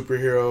 I'm a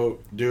superhero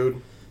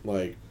dude.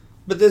 Like,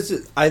 but this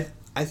is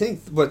I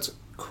think what's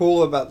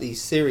cool about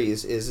these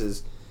series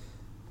is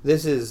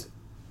this is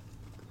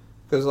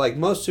because like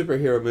most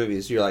superhero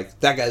movies, you're like,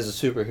 that guy's a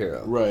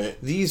superhero. Right.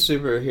 These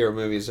superhero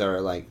movies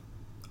are like,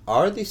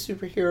 are they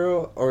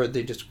superhero or are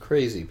they just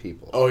crazy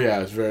people? Oh yeah,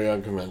 it's very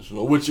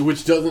unconventional, which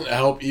doesn't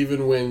help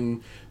even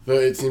when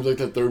it seems like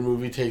the third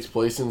movie takes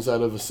place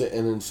inside of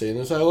an insane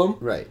asylum.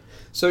 Right.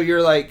 So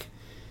you're like,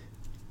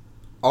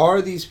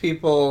 are these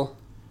people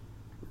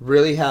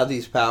really have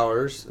these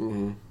powers,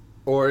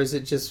 or is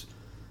it just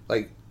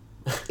like,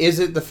 is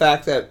it the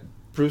fact that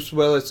Bruce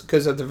Willis?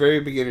 Because at the very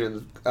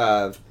beginning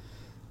of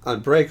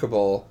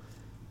Unbreakable,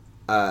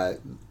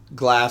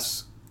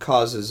 Glass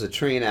causes a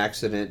train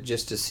accident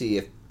just to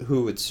see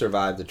who would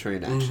survive the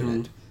train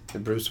accident,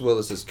 and Bruce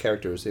Willis's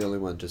character is the only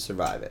one to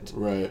survive it,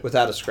 right,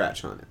 without a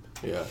scratch on him.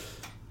 Yeah.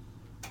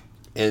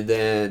 And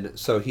then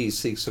so he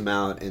seeks him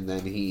out, and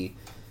then he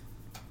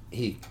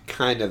he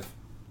kind of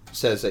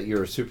says that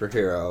you're a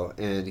superhero,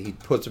 and he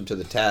puts him to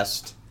the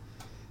test,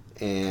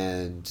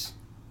 and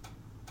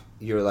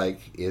you're like,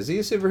 is he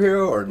a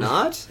superhero or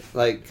not?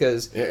 Like,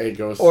 because, It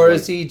goes. or like,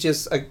 is he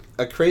just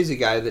a crazy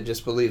guy that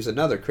just believes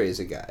another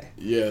crazy guy?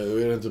 Yeah,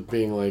 it ends up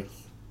being like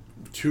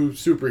two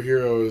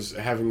superheroes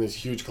having this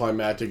huge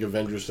climactic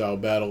Avenger-style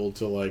battle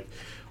to like,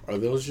 are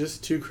those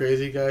just two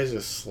crazy guys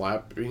just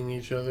slapping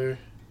each other?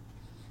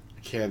 I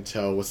can't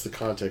tell. What's the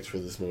context for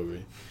this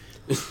movie?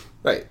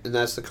 Right, and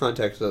that's the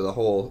context of the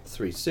whole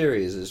 3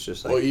 series. Is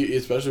just like, Well,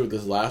 especially with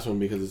this last one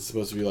because it's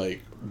supposed to be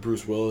like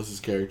Bruce Willis's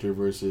character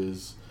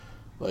versus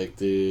like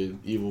the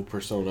evil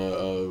persona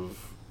of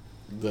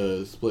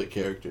the Split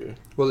character.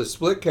 well, the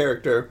Split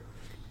character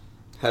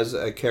has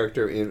a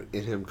character in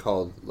him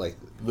called like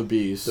The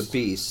Beast. the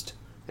Beast,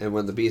 and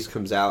when the Beast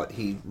comes out,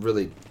 he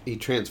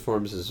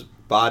transforms his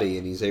body,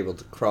 and he's able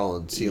to crawl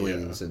on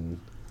ceilings and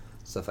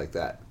stuff like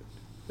that.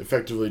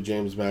 Effectively,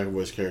 James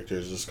McAvoy's character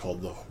is just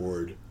called the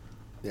Horde.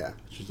 Yeah.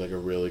 Which is like a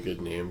really good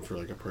name for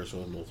like a person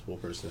with multiple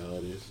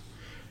personalities.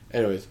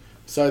 Anyways,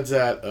 besides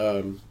that,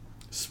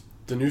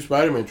 the new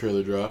Spider-Man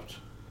trailer dropped.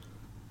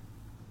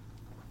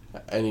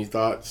 Any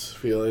thoughts,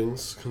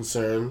 feelings,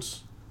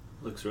 concerns?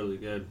 Looks really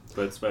good,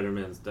 but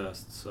Spider-Man's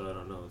dust, so I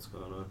don't know what's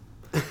going on.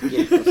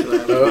 Yeah, that's what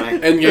I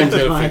was Endgame's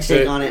gonna my fix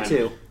take it. on it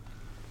too.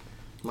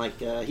 Like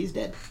he's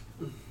dead.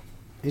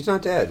 He's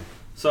not dead.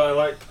 So I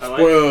like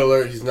Spoiler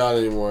alert: he's not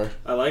anymore.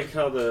 I like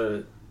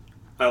the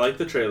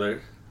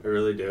trailer. I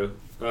really do.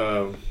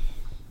 I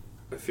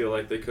feel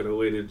like they could have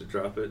waited to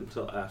drop it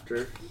until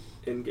after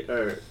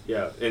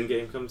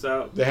Endgame comes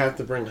out. They have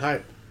to bring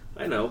hype.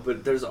 I know,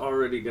 but there's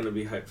already going to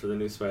be hype for the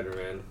new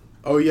Spider-Man.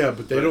 Oh yeah,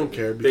 but they don't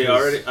care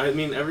because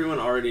everyone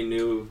already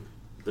knew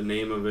the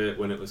name of it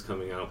when it was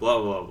coming out.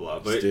 Blah blah blah.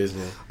 But it's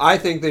Disney. I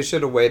think they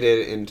should have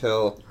waited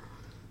until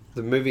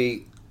the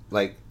movie,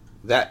 like,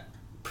 that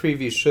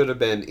preview should have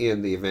been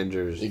in the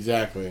Avengers.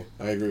 Exactly,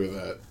 I agree with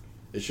that.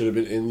 It should have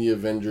been in the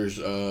Avengers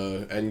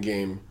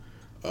Endgame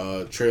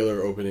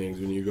trailer openings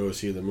when you go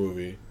see the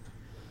movie.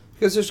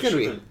 Because there's going to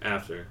be... Should've been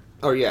after.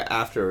 Oh, yeah,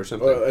 after or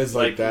something. It's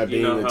like that you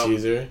being know the how,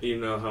 teaser. You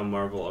know how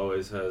Marvel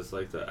always has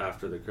like the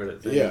after the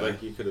credit thing. Yeah.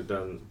 Like you could have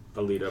done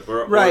a lead up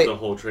or Right. the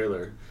whole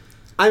trailer.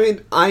 I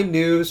mean, I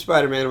knew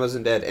Spider-Man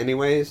wasn't dead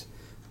anyways,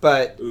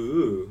 but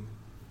Ooh.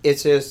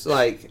 it's just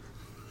like...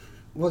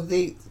 Well,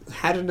 they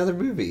had another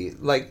movie.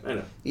 Like, I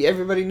know.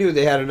 everybody knew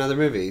they had another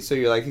movie, so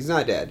you're like, he's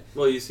not dead.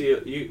 Well, you see,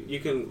 you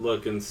can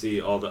look and see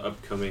all the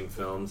upcoming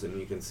films, and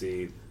you can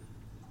see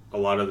a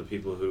lot of the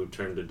people who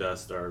turn to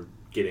dust are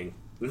getting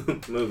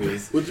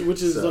movies. Which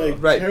is So-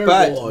 like Right, terrible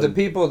but on the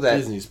people that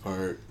Disney's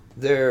part.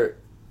 they're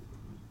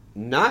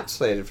not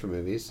slated for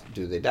movies,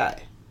 do they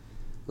die?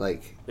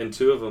 Like, And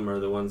 2 of them are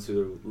the ones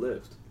who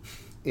lived.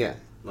 yeah,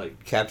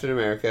 Like, Captain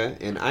America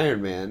and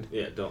Iron Man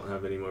yeah, don't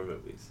have any more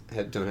movies.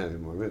 don't have any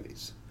more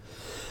movies.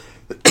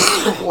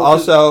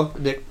 Also,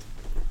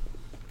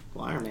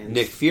 Well, Iron Man.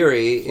 Nick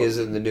Fury is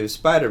in the new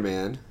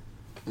Spider-Man,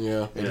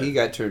 Yeah. and Yeah. he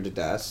got turned to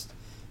dust.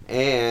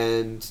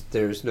 And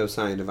there's no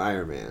sign of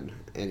Iron Man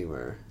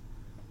anywhere.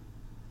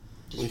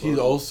 Well, he's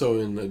also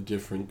in a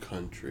different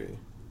country.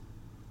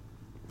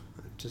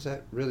 Does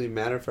that really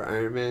matter for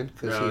Iron Man?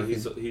 No,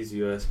 he's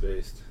U.S.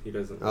 based. He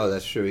doesn't. Oh,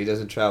 that's true. He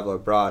doesn't travel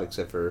abroad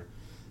except for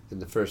in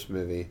the first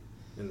movie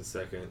in the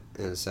second,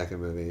 and the second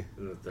movie.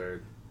 in the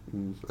third.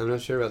 I'm not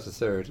sure about the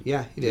third.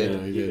 Yeah, he did.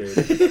 Yeah,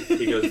 he did.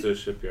 He goes to a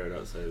shipyard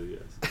outside of the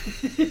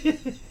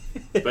U.S.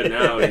 But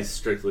now he's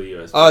strictly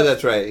U.S. Oh,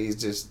 that's right. He's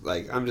just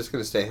like, I'm just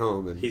going to stay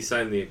home. And He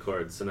signed the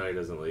accord, so now he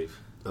doesn't leave.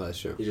 oh, that's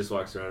true. He just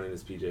walks around in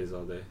his PJs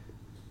all day,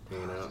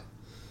 hanging out.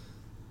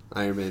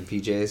 Iron Man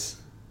PJs.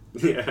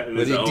 Yeah, and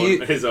Would his he-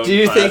 own, his own do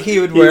you class. think he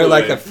would wear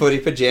like a would. footy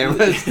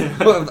pajamas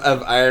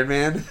of Iron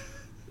Man?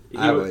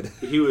 I would.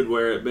 He would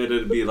wear it, but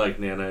it'd be like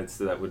nanites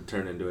that would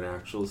turn into an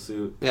actual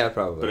suit. Yeah, But it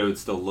probably. would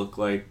still look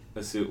like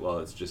a suit while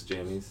it's just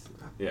jammies.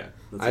 Yeah.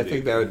 that's I what think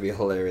he'd that do. would be a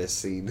hilarious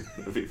scene.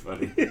 That'd be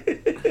funny.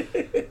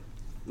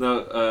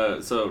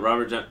 No, so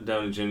Robert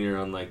Downey Jr.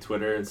 on like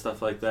Twitter and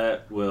stuff like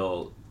that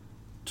will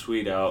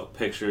tweet out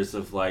pictures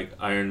of like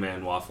Iron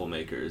Man waffle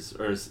makers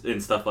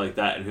and stuff like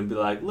that, and he'll be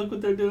like, "Look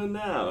what they're doing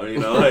now," you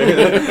know.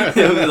 Like,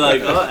 he'll be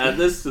like, "Oh, add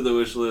this to the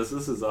wish list.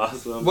 This is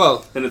awesome."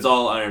 Well, and it's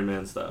all Iron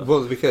Man stuff.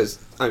 well, because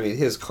I mean,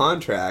 his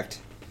contract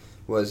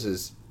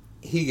was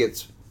he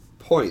gets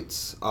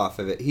points off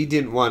of it. He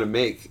didn't want to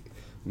make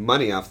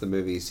money off the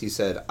movies. He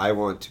said, "I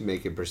want to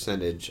make a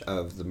percentage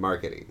of the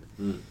marketing."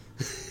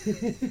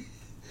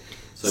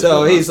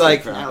 So he's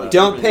like,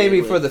 "Don't pay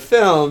me for the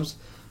films.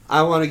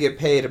 I want to get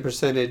paid a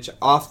percentage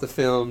off the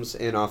films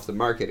and off the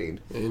marketing,"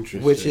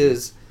 Interesting. which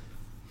is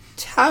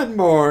ton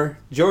more.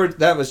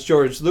 That was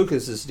George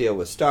Lucas's deal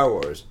with Star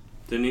Wars.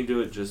 Didn't he do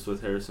it just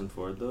with Harrison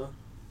Ford though?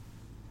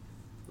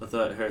 I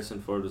thought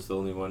Harrison Ford was the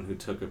only one who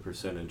took a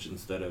percentage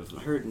instead of.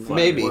 I heard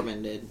Maybe.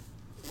 Foreman did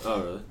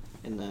Oh really?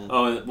 in the.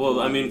 Oh well,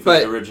 I mean for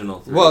But- the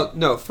original. 3. Well,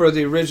 no, for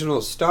the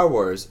original Star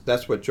Wars,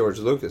 that's what George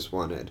Lucas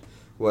wanted.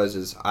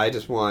 Is I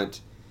just want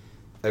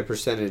a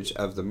percentage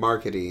of the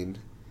marketing.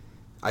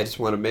 I just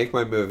want to make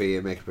my movie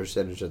and make a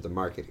percentage of the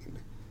marketing.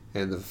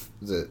 and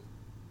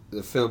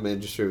the film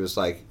industry was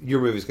like,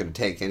 your movie's going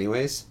to tank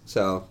anyways,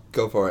 so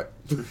go for it.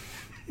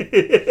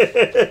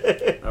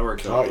 That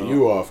worked out. Caught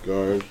you off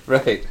guard.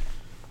 Right.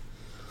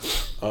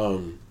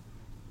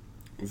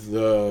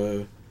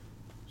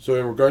 So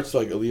in regards to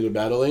like Alita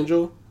Battle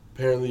Angel,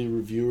 apparently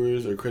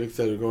reviewers or critics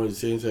that are going to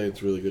see it say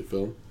it's a really good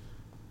film.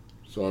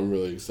 So I'm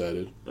really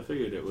excited. I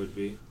figured it would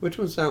be. Which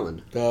one's that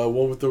one? The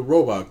one with the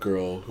robot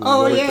girl.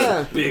 Oh, like,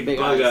 yeah. Big Big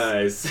bug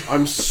eyes. eyes.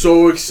 I'm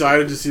so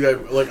excited to see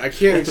that. Like, I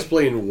can't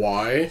explain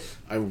why.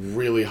 I'm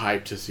really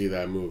hyped to see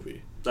that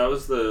movie. That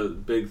was the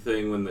big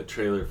thing when the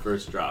trailer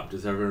first dropped,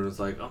 is everyone was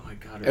like, oh my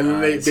god, her And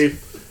then eyes. they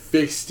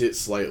fixed it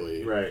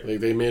slightly. Right. Like,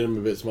 they made him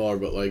a bit smaller,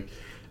 but like,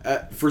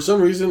 for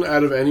some reason,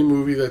 out of any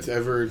movie that's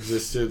ever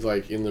existed,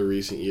 like, in the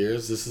recent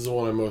years, this is the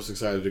one I'm most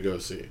excited to go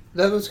see.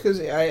 That was because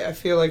I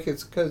feel like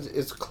it's because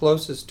it's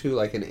closest to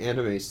like an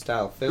anime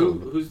style film.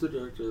 Who's the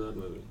director of that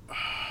movie?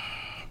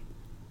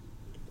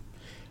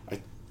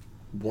 I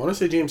want to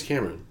say James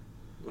Cameron.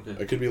 Okay.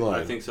 I could be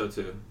lying. I think so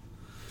too.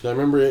 So I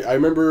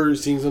remember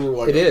seeing something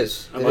like It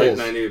is. I'm It like is.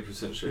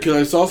 98% sure. because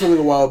I saw something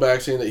a while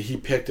back saying that he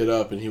picked it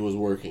up and he was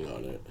working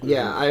on it.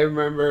 Yeah, I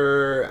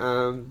remember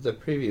the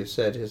preview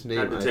said his name.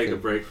 Had to I take a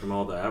think. break from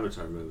all the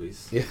Avatar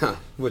movies. Yeah,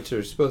 which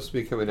are supposed to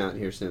be coming out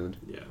here soon.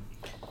 Yeah.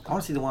 I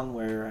want to see the one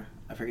where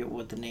I forget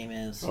what the name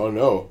is. Oh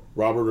no,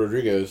 Robert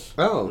Rodriguez.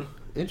 Oh,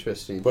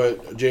 interesting.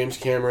 But James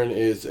Cameron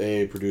is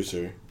a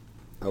producer.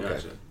 Okay,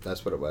 Gotcha.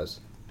 that's what it was.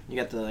 You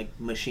got the like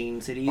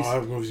machine cities.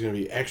 Oh, that movie's gonna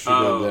be extra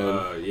good then.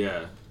 Oh,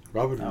 yeah.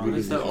 Robert Oh, What Rodriguez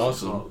is is that one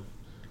awesome. called?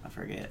 I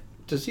forget.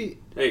 Does he?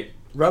 Hey,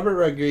 Robert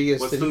Rodriguez.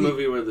 what's did the he,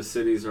 movie where the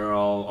cities are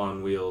all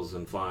on wheels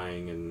and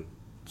flying and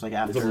It's like The,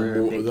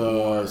 after Big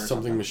War or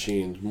something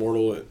machines,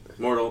 Mortal.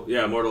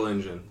 Mortal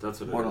Engine.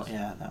 That's what it Mortal, is.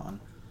 yeah, that one.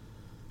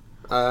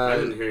 I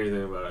didn't hear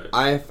anything about it.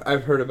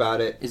 I've heard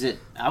about it. Is it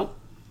out?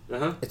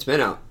 Uh-huh. It's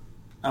been out.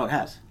 Oh, it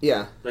has.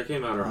 Yeah, That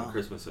came out around Oh.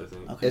 Christmas, I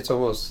think. Okay. it's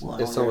almost Well, I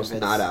it's wonder almost if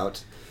not it's-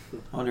 out.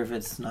 I wonder if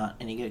it's not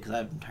any good because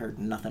I've heard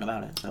nothing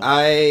about it. So.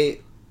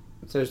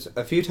 There's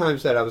a few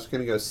times that I was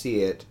going to go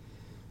see it,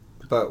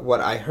 but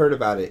what I heard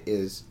about it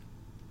is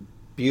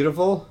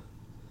beautiful,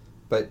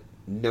 but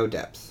no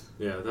depth.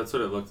 Yeah, that's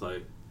what it looked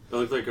like. It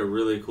looked like a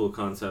really cool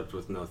concept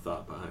with no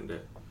thought behind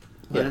it.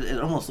 But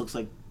it almost looks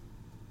like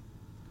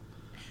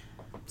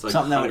It's like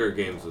Something that Hunger would-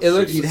 Games with It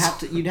looks-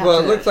 cities. you'd have Well,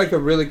 to. it looked like a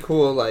really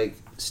cool like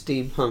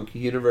steampunk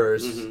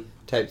universe Mhm.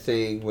 type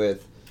thing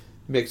with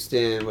mixed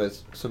in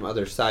with some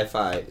other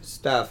sci-fi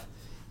stuff,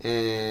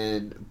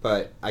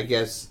 but I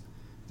guess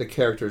the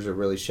characters are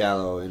really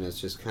shallow and it's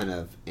just kind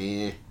of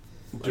eh.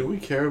 Do we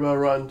care about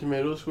Rotten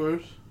Tomato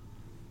scores?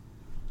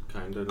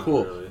 Kind of.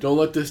 Cool. Not really. Don't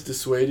let this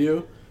dissuade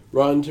you.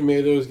 Rotten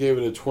Tomatoes gave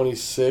it a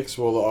 26,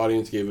 while the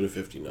audience gave it a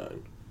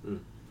 59.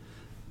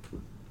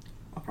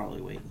 I'll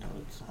probably wait until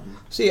it's on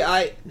See,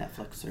 I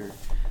Netflix or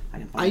I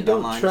can find I it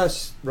don't online.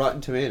 trust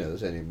Rotten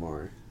Tomatoes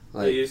anymore.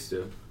 I used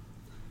to.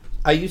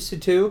 I used to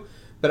too,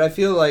 but I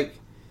feel like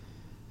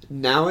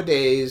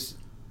nowadays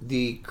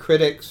the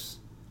critics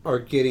are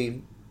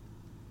getting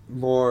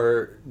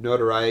more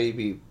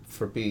notoriety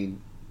for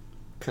being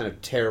kind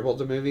of terrible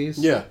to movies.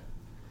 Yeah.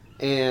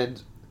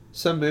 And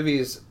some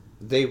movies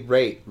they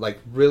rate like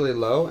really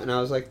low, and I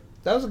was like,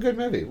 that was a good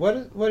movie.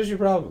 What is your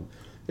problem?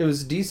 It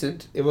was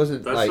decent. It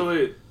wasn't That's like the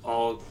way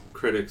all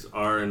critics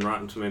are, and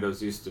Rotten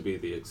Tomatoes used to be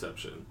the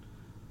exception.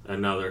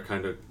 And now they're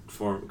kind of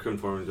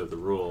conforming to the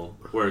rule,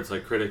 where it's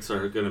like critics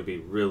are going to be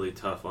really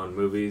tough on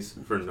movies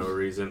for no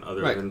reason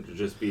other Right. than to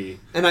just be...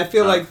 And I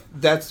feel Uh, like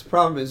that's the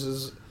problem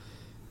is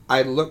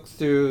I looked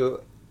through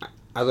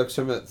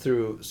some of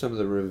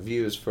the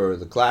reviews for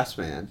The Glass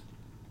Man,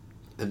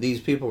 and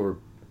these people were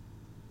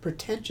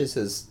pretentious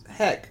as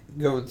heck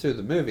going through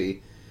the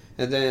movie,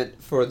 and then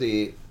for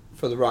the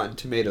Rotten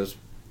Tomatoes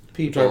You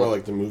people, talking about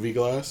like the movie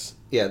Glass?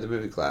 yeah, the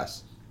movie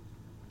Glass,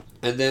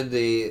 and then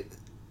the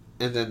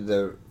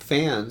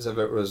fans of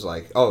it was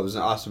like, oh, it was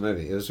an awesome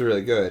movie. It was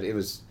really good. It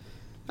was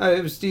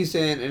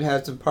decent. It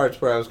had some parts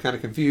where I was kind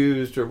of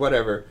confused or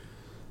whatever,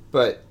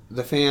 but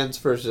the fans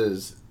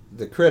versus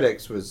the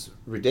critics was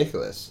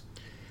ridiculous.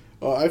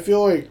 I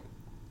feel like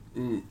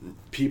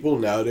people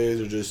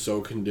nowadays are just so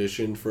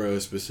conditioned for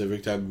a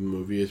specific type of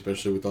movie,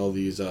 especially with all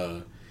these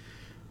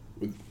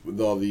with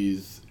all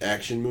these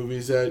action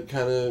movies that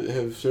kind of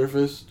have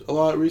surfaced a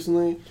lot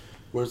recently,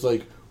 where it's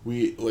like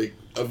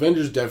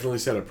Avengers definitely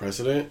set a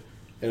precedent,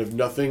 and if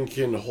nothing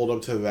can hold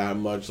up to that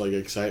much like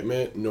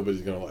excitement,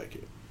 nobody's gonna like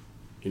it.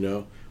 You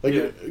know, like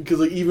Yeah. because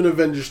like even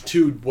Avengers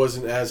 2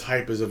 wasn't as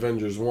hype as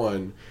Avengers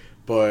 1,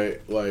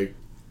 but like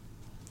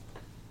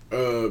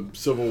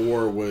Civil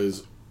War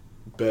was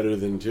better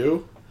than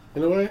 2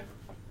 in a way.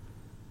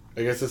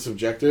 I guess that's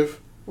subjective.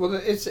 Well,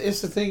 it's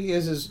the thing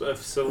is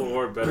If Civil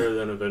War better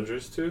than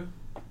Avengers 2?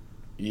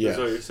 Yes. Is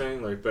that what you're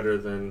saying? Like better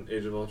than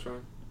Age of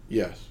Ultron?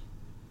 Yes.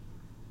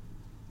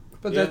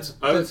 but Yeah, that's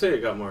I would say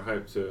it got more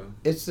hype too.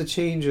 it's the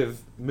change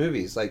of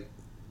movies. Like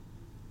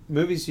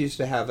movies used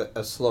to have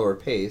a slower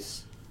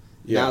pace.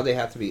 Yeah. Now they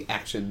have to be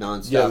action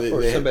nonstop, Yeah,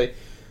 they-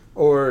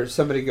 or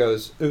somebody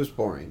goes, it was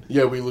boring.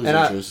 Yeah, we lose And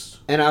interest.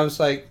 And I was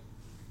like,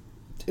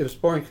 it was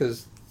boring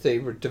because they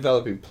were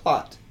developing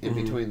plot in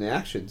Mhm. between the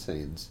action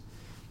scenes,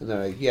 and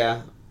they're like,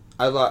 "Yeah,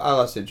 I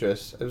lost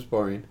interest. It was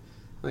boring."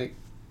 Like,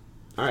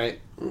 all right,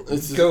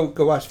 go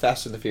watch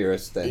Fast and the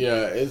Furious then.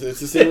 Yeah, it's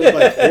the same with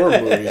like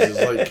horror movies.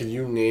 It's like, can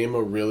you name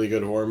a really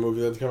good horror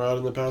movie that's come out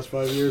in the past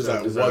 5 years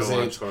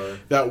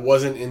that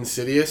wasn't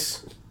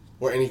Insidious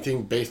or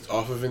anything based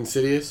off of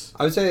Insidious?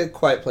 I would say A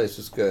Quiet Place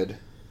was good.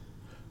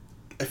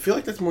 I feel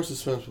like that's more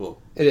suspenseful.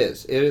 It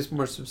is. It is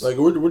more Like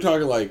we're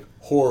talking like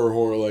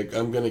horror. Like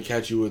I'm gonna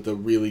catch you with a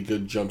really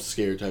good jump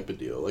scare type of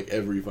deal. Like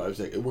every 5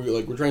 seconds,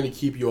 we're trying to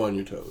keep you on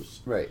your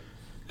toes. Right.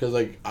 Because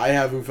like I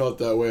haven't felt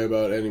that way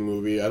about any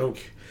movie.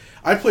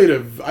 I played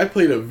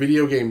a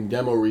video game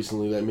demo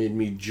recently that made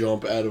me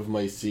jump out of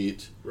my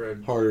seat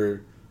Red.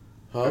 harder.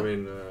 Huh? I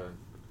mean,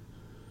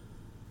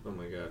 oh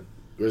my god.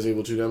 Resident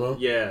Evil 2 demo.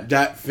 Yeah.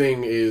 That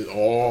thing is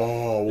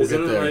we'll Isn't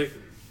get it there. like?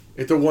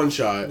 It's a one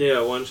shot.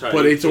 Yeah, one shot.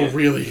 But it's a Yeah.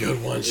 really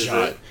good one Is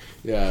shot. it?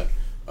 Yeah.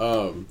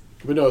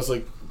 But no, it's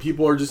like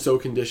people are just so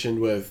conditioned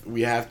with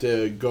we have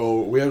to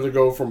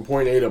go from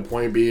point A to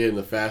point B in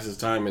the fastest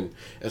time and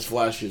as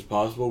flashy as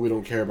possible. We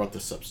don't care about the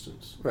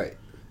substance. Right.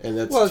 And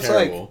that's Well, it's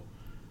terrible.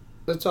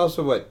 That's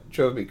also what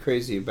drove me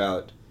crazy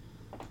about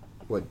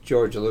what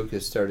George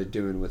Lucas started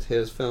doing with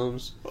his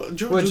films.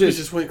 George which Lucas is-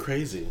 just went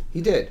crazy.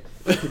 He did.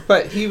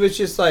 But he was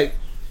just like,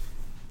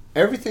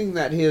 everything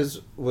that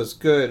his was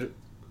good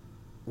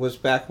was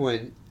back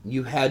when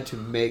you had to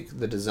make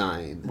the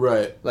design.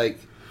 Right. Like,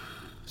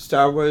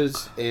 Star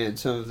Wars and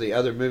some of the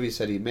other movies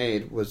that he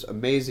made was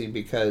amazing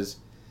because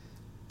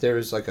there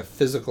was like a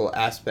physical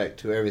aspect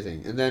to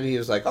everything. And then he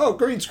was like, oh,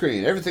 green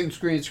screen, everything's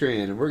green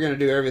screen, and we're going to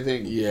do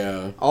everything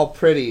Yeah. all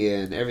pretty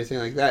and everything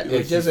like that.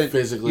 Like It doesn't you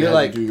physically you're have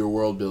like to do your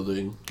world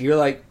building. you're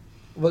like,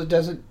 well, it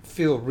doesn't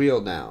feel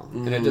real now,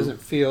 and it Mhm.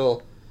 doesn't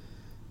feel.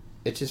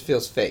 It just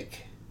feels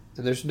fake,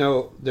 and there's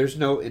no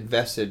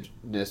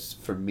investedness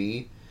for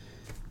me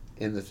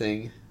in the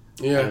thing.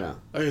 I don't Yeah. know.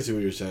 I can see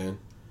what you're saying.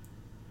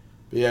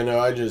 But yeah, no,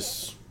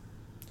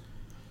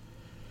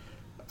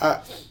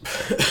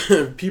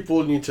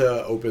 people need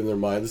to open their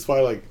mind. That's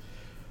why, like,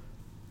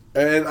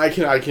 and I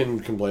can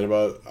complain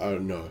about. I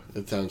don't know.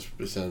 It sounds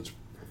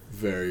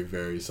very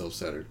very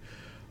self-centered.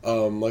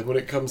 Like when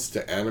it comes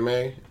to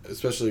anime,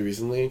 especially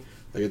recently,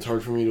 like it's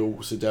hard for me to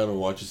sit down and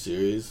watch a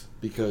series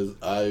because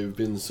I've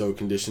been so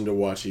conditioned to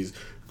watch these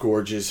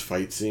gorgeous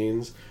fight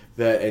scenes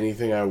that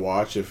anything I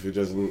watch, if it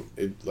doesn't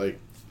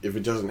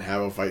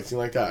have a fight scene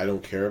like that, I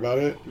don't care about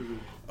it.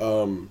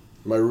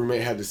 My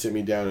roommate had to sit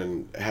me down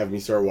and have me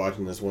start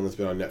watching this one that's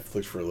been on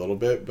Netflix for a little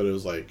bit, but it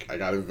was like I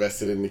got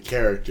invested in the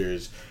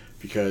characters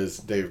because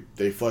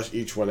they flesh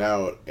each one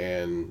out,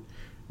 and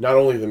not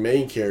only the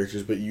main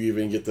characters, but you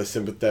even get the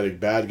sympathetic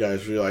bad guys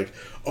where you're like,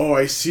 oh,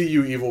 I see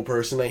you, evil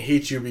person, I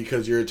hate you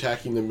because you're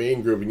attacking the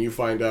main group, and you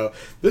find out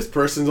this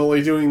person's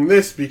only doing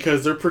this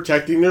because they're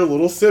protecting their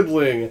little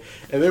sibling,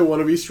 and they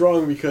want to be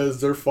strong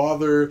because their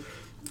father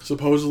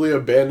supposedly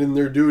abandoned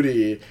their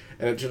duty,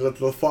 and it turns out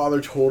the father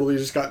totally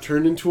just got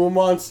turned into a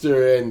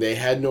monster, and they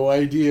had no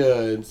idea.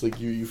 And it's like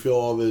you feel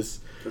all this.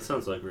 That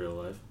sounds like real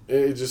life.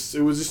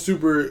 It was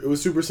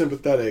super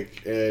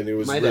sympathetic, and it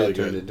was My really dad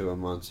turned good. into a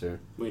monster.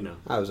 We know.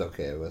 I was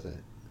okay with it.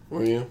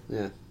 Were you?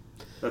 Yeah.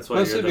 That's why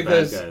Mostly you're the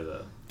because- bad guy,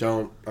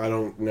 though. I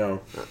don't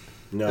know.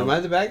 No. Am I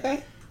the bad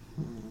guy?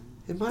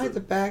 Am I the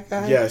bad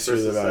guy? Yes, For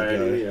you're the bad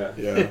society,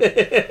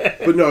 guy. Yeah.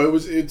 But no,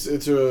 it's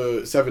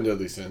a 7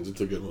 Deadly Sins. It's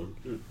a good one.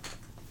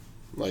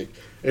 Like,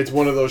 it's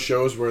one of those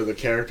shows where the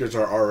characters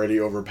are already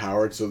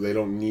overpowered, so they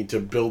don't need to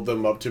build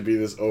them up to be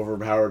this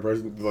overpowered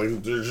person.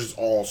 Like, they're just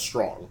all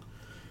strong.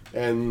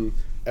 And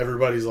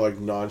everybody's, like,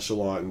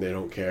 nonchalant and they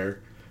don't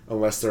care.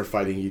 Unless they're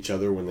fighting each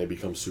other when they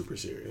become super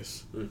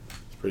serious.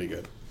 It's pretty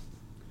good.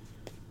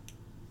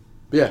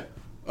 But yeah.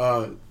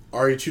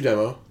 RE2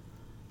 demo.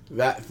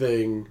 That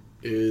thing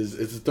it's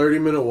a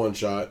 30-minute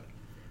one-shot.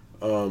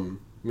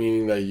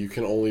 Meaning that you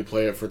can only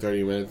play it for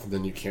 30 minutes and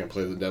then you can't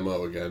play the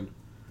demo again.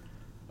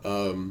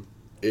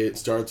 It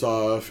starts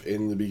off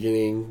in the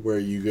beginning where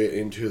you get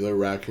into the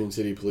Raccoon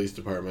City Police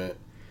Department,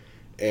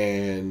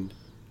 and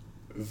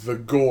the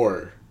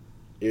gore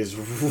is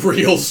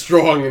real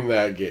strong in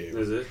that game.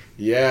 Is it?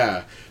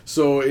 Yeah.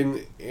 So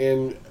in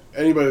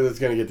anybody that's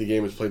gonna get the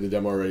game has played the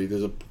demo already.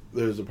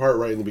 There's a part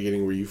right in the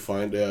beginning where you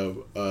find a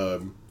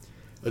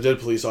dead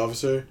police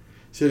officer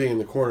sitting in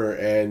the corner,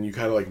 and you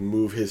kind of like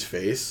move his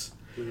face.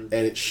 And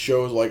it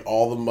shows like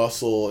all the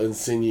muscle and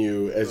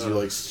sinew as you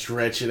like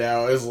stretch it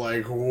out. It's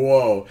like,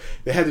 whoa.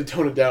 They had to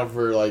tone it down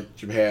for like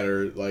Japan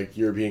or like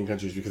European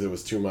countries because it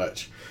was too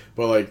much.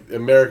 But like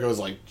America was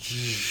like,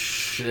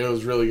 it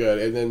was really good.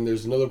 And then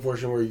there's another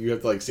portion where you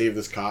have to like save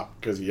this cop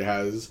because he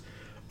has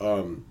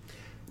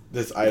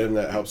this item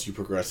that helps you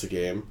progress the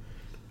game.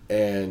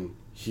 And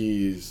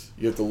you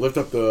have to lift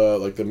up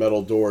the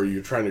metal door.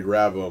 You're trying to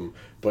grab him,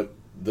 but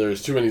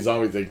there's too many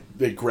zombies.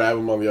 They grab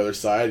him on the other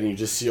side, and you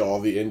just see all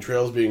the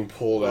entrails being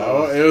pulled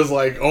out. It was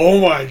like, oh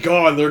my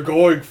god, they're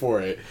going for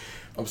it.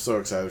 I'm so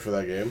excited for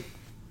that game.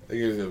 I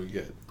think it's gonna be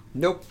good.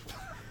 Nope.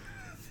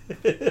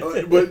 But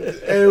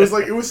and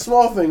it was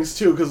small things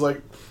too, because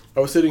like I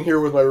was sitting here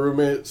with my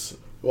roommates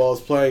while I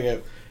was playing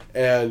it,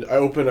 and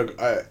I'm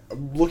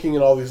looking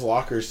at all these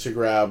lockers to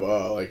grab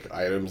like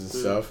items and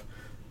stuff.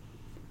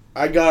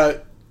 I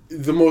got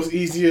the most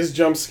easiest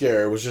jump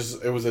scare. It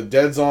was a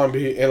dead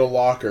zombie in a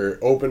locker.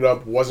 Opened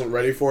up, wasn't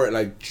ready for it, and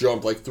I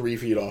jumped like 3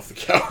 feet off the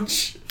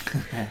couch.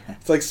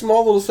 It's like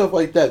small little stuff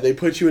like that. They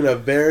put you in a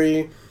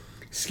very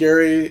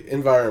scary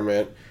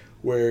environment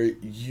where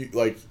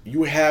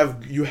you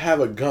have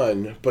a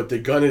gun, but the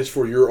gun is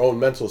for your own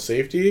mental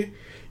safety.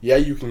 Yeah,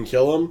 you can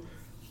kill them,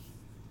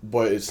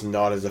 but it's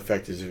not as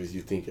effective as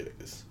you think it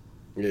is.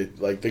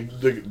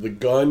 The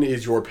gun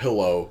is your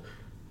pillow.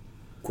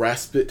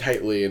 Grasp it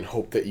tightly and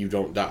hope that you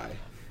don't die.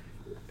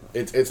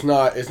 It's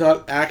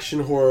not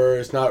action horror.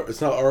 It's not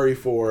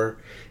RE4.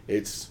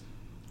 It's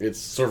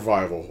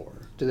survival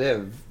horror. Do they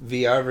have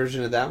VR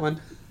version of that one?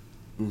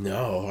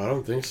 No, I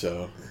don't think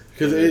so.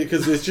 Because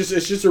it's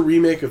just a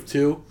remake of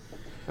 2.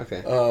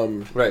 Okay.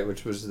 Right,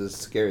 which was the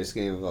scariest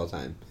game of all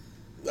time.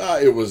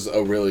 It was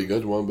a really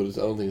good one, but I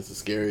don't think it's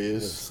the It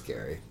was scariest.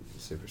 scary.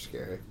 Super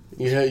scary.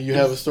 You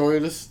have a story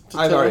to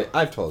tell?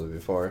 I've told it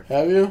before.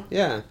 Have you?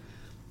 Yeah.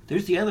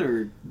 There's the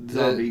other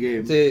zombie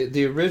game.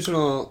 The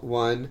original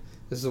one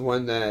is the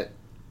one that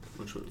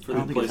Which one? For I the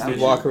don't think it's that you PlayStation.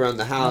 walk around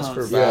the house No, for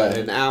it's- about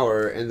Yeah. an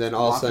hour, and then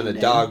all of a sudden a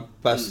Walking dog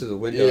busts through the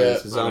window, and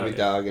it's a Yeah. zombie Oh, yeah.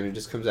 dog, and it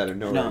just comes out of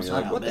nowhere, No, and it's you're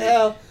like, not what the big.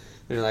 hell?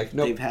 And you're like,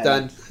 nope, They've had-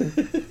 done.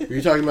 Are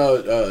you talking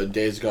about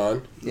Days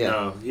Gone? Yeah.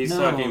 No, he's No,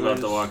 talking about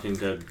the there's- Walking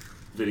Dead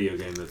video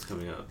game that's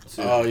coming out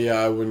soon. Oh yeah,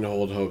 I wouldn't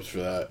hold hopes for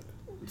that.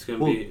 It's going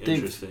to Well, be they've-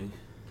 interesting,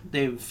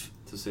 They've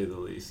to say the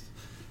least.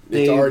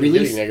 It's They already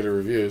released- getting negative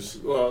reviews.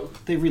 Well,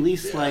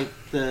 released Yeah. like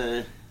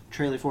the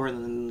trailer for it,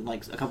 and then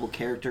like a couple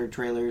character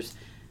trailers,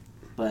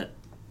 but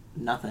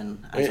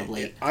nothing as of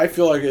late. I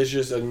feel like it's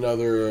just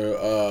another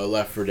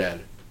Left 4 Dead.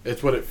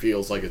 It's what it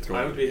feels like it's I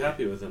going would to be be.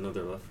 happy with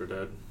another Left 4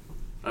 Dead.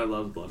 I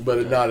love Left 4 But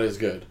Dead. it's not as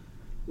good.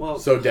 Well,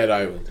 So Dead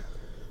Island.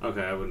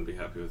 okay, I wouldn't be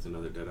happy with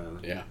another Dead Island.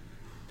 Yeah.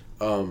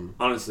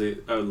 Honestly,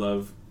 I would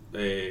love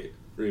a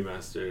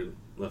remastered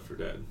Left 4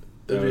 Dead.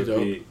 That That'd would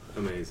be be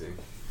amazing.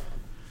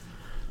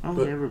 I don't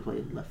think I ever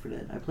played Left 4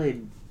 Dead. I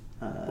played.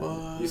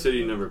 You said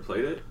you never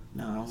played it?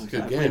 No, I don't It's a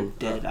think good so. I game. played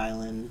Dead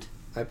Island.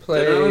 I Dead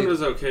Island played.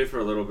 was okay for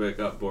a little bit,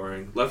 got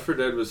boring. Left 4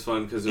 Dead was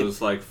fun because it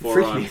was like 4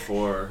 freaked on me.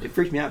 4. It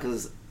freaked me out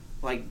because,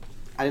 like,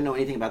 I didn't know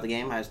anything about the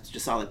game. I just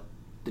saw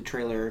the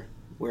trailer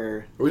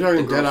where. Are we talking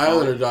the girl's Dead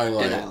Island or falling. Dying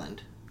Light? Dead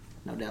Island.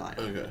 No, Dead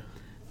Island. Okay.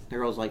 The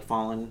girl's like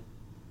falling,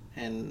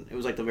 and it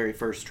was like the very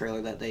first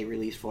trailer that they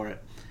released for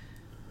it.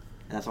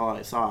 And that's all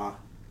I saw.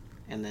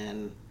 And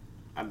then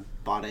I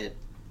bought it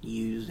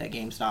used at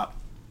GameStop,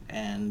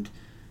 and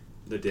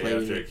The day played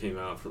after it. it came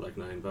out for like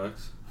 $9.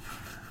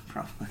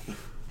 probably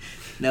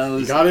no, it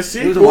was, Got a it was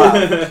sequel. a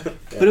while,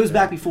 but it was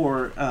back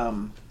before. A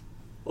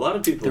lot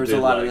of people There was did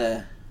a lot like, of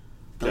the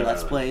Dead Let's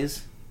Island.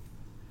 Plays.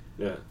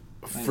 Yeah.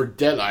 For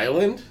Dead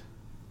Island?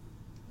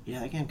 Yeah,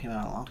 that game came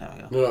out a long time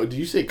ago. No, did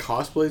you say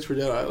cosplays for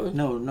Dead Island?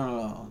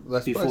 No.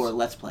 Let's Before Plays?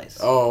 Let's Plays.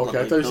 Oh,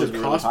 okay. I thought you Those said were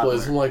really cosplays.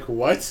 popular. I'm like,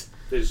 what?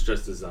 They just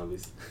dressed as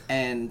zombies.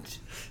 And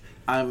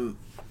I'm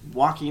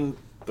walking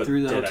But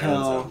through the Dead hotel,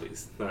 Island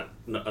zombies,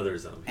 not other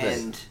zombies.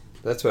 and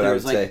That's what there I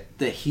was would like say.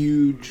 the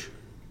huge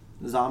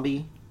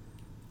zombie.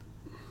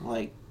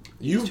 Like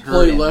You just played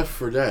hurting. Left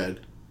 4 Dead.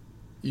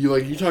 You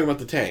talking about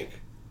the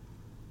tank?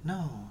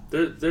 No.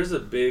 There's a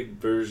big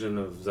version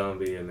of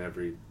zombie in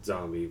every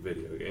zombie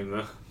video game,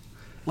 though.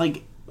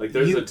 Like Like,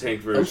 there's You- a tank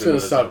version. I'm just gonna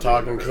of a stop zombie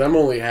talking because version. I'm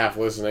only half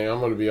listening. I'm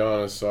gonna be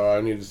honest, so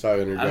I need to stop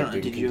interjecting. I don't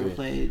know. Did you ever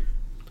Continue. play?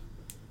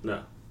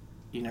 No,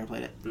 You never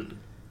played it.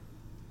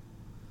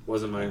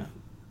 wasn't my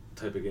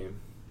type of game.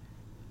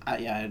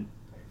 Yeah.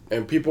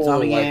 And people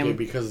Zombie only like game. it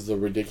because of the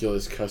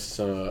ridiculous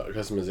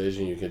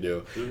customization you can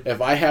do. Mhm. If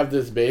I have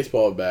this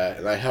baseball bat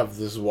and I have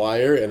this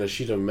wire and a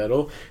sheet of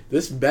metal,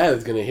 this bat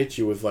is gonna hit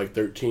you with like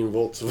 13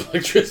 volts of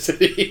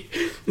electricity.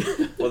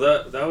 Well,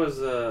 that was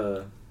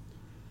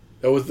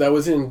that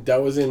was in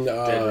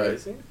Dead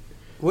Rising.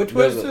 Which No,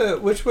 was no.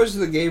 which was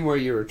the game where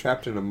you were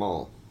trapped in a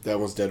mall? that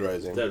one's Dead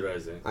Rising. Dead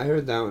Rising. I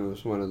heard that one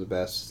was one of the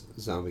best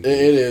zombie It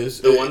games.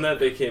 is The one that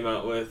they came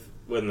out with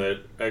when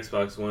the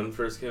Xbox One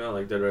first came out,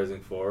 like Dead Rising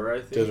 4, I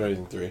think. Dead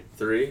Rising 3.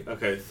 3?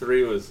 Okay,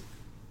 3 was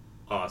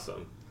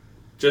awesome.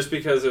 Just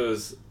because it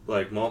was,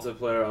 like,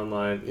 multiplayer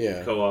online,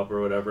 Yeah. co-op or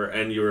whatever,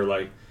 and you were,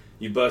 like,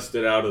 you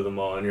busted out of the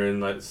mall and you're in,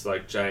 like, this,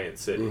 like, giant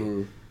city.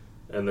 Mhm.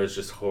 And there's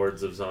just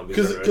hordes of zombies.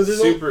 'Cause- everywhere. 'cause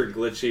It's there's super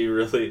glitchy,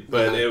 really,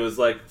 but Uh-huh. it was,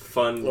 like,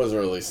 fun It wasn't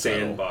really subtle.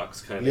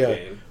 sandbox kind Yeah. of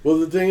game. Well,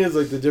 the thing is,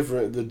 like, the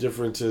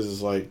difference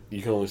is like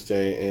you can only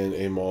stay in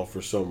a mall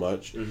for so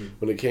much. Mhm.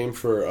 When it came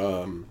for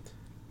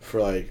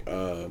like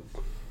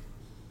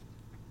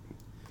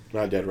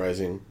not Dead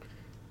Rising.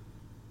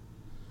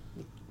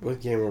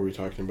 What game were we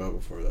talking about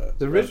before that?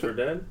 The Left 4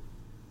 original. Dead?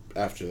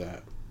 After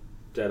that,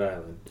 Dead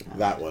Island.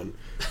 that one.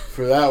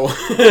 For that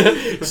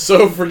one,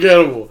 so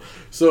forgettable.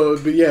 So,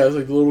 but yeah, it's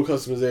like the little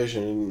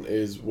customization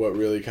is what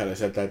really kind of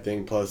set that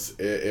thing. Plus,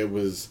 it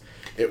was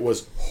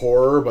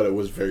horror, but it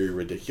was very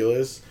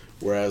ridiculous.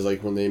 Whereas,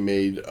 like when they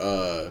made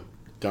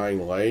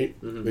Dying Light,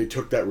 Mhm. they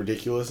took that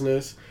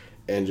ridiculousness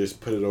and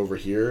just put it over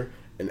here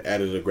and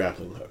added a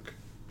grappling hook.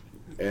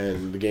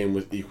 And the game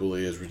was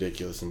equally as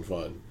ridiculous and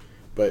fun.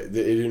 But it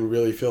didn't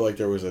really feel like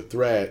there was a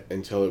threat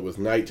until it was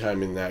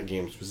nighttime in that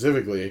game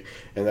specifically,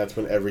 and that's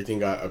when everything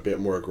got a bit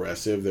more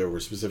aggressive. There were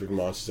specific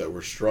monsters that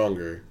were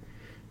stronger,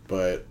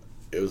 but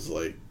it was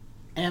like...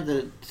 And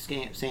the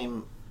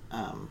same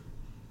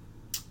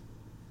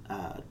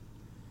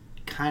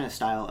kind of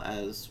style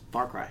as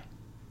Far Cry.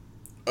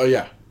 Oh,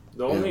 yeah.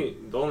 The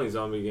only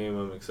zombie game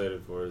I'm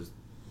excited for is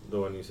the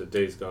one you said,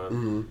 Days Gone.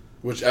 Mm-hmm.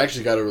 Which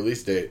actually got a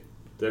release date.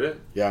 Did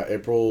it? Yeah,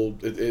 April...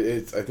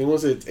 It's I think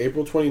it's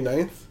April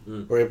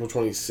 29th or April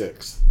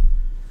 26th.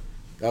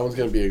 That one's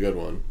going to be a good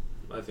one.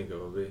 I think it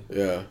will be.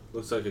 Yeah.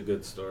 Looks like a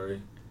good story.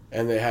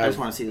 And they I have... just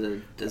want to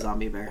see the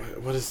zombie bear.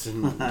 What is the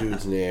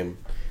dude's name?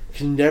 I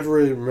can never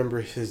remember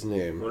his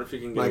name. What if you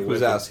can get Mike a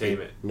whip and Wazowski.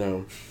 tame it?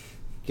 No.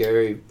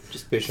 Gary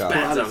Bischoff.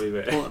 Bad zombie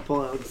bear.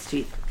 Pull out his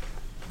teeth,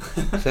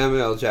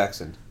 Samuel L.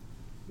 Jackson.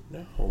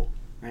 No.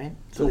 right?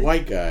 The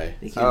white guy.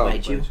 They can Oh.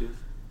 bite you. You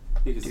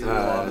can Do see the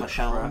crap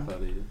Michonne. out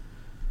of you.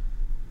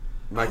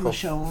 Michael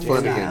Michonne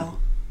Flanagan. style.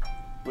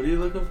 What are you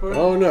looking for?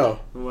 Oh, no.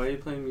 Why are you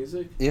playing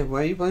music? Yeah,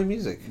 why are you playing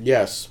music?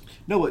 Yes.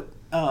 No, but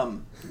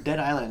Dead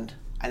Island,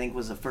 I think,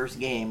 was the first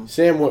game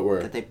Sam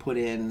Witwer. that they put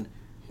in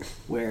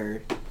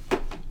where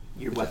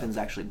your weapons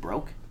actually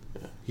broke.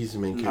 He's the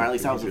main character. Or at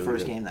least that was He's the really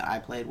first good. game that I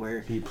played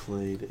where He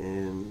played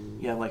in...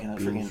 you have like a Being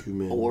freaking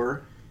Human.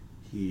 ore,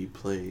 He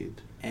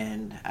played...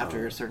 and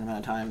after a certain amount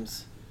of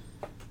times,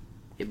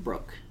 it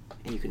broke,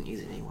 and you couldn't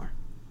use it anymore.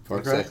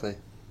 Far Cry? Exactly.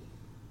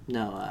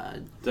 No,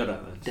 Dead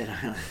Island. Dead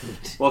Island.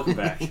 Welcome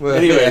back. Well,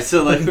 Anyway, yeah.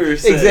 so like we were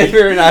saying.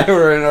 Xavier and I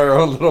were in our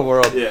own little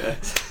world. Yeah.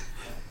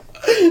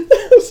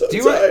 I'm so Do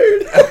you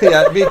tired.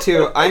 Yeah, me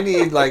too. I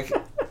need like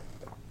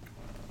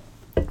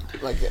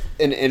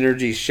an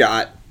energy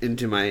shot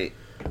into my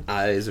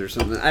eyes or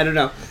something. I don't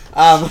know.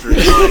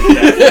 Streamlined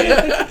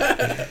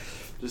caffeine.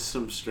 Just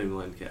some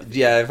streamlined caffeine.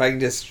 Yeah, if I can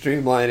just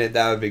streamline it,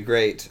 that would be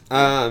great.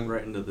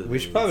 Right into the We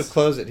should veins. probably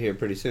close it here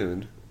pretty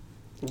soon.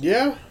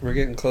 Yeah. We're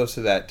getting close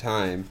to that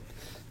time.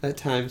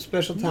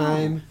 Special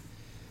time.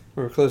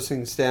 We're closing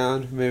things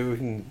down. Maybe we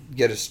can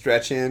get a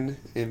stretch in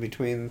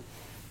between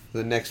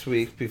the next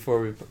week before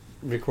we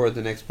record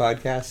the next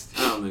podcast.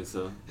 I don't think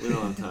so. We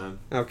don't have time.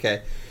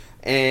 Okay.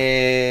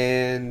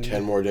 And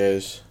 10 more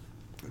days.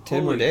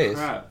 10 more Holy days.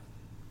 Crap.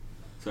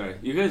 Sorry,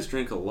 you guys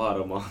drink a lot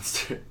of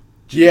Monster.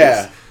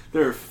 Yeah. Juice.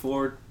 There are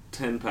 4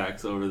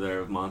 10-packs over there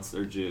of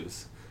Monster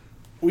juice.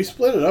 We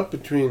split it up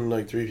between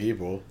like 3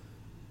 people.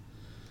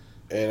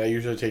 And I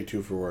usually take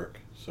 2 for work.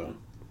 So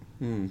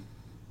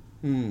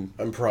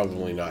I'm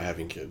probably not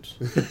having kids.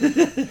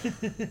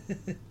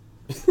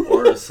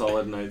 Or a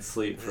solid night's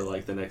sleep for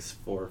like the next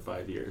 4 or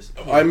 5 years.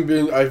 I've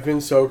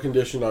been so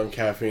conditioned on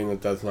caffeine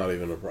that that's not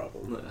even a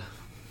problem.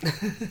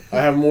 I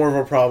have more of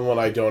a problem when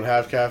I don't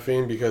have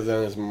caffeine because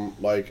then it's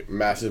like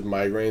massive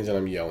migraines and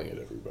I'm yelling at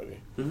everybody.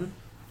 Mm-hmm.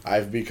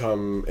 I've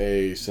become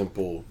a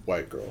simple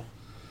white girl.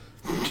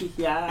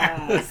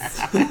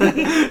 Yes.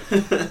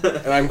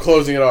 And I'm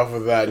closing it off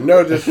with that.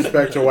 No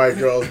disrespect to white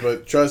girls,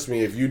 but trust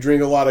me, if you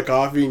drink a lot of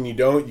coffee and you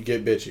don't, you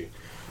get bitchy.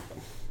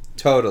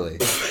 Totally.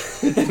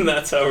 And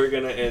that's how we're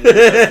going to end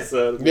this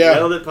episode of the Yeah.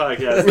 Nailed It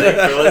Podcast.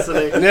 Thanks for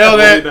listening. Nailed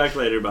We'll it. be back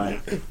later. Bye.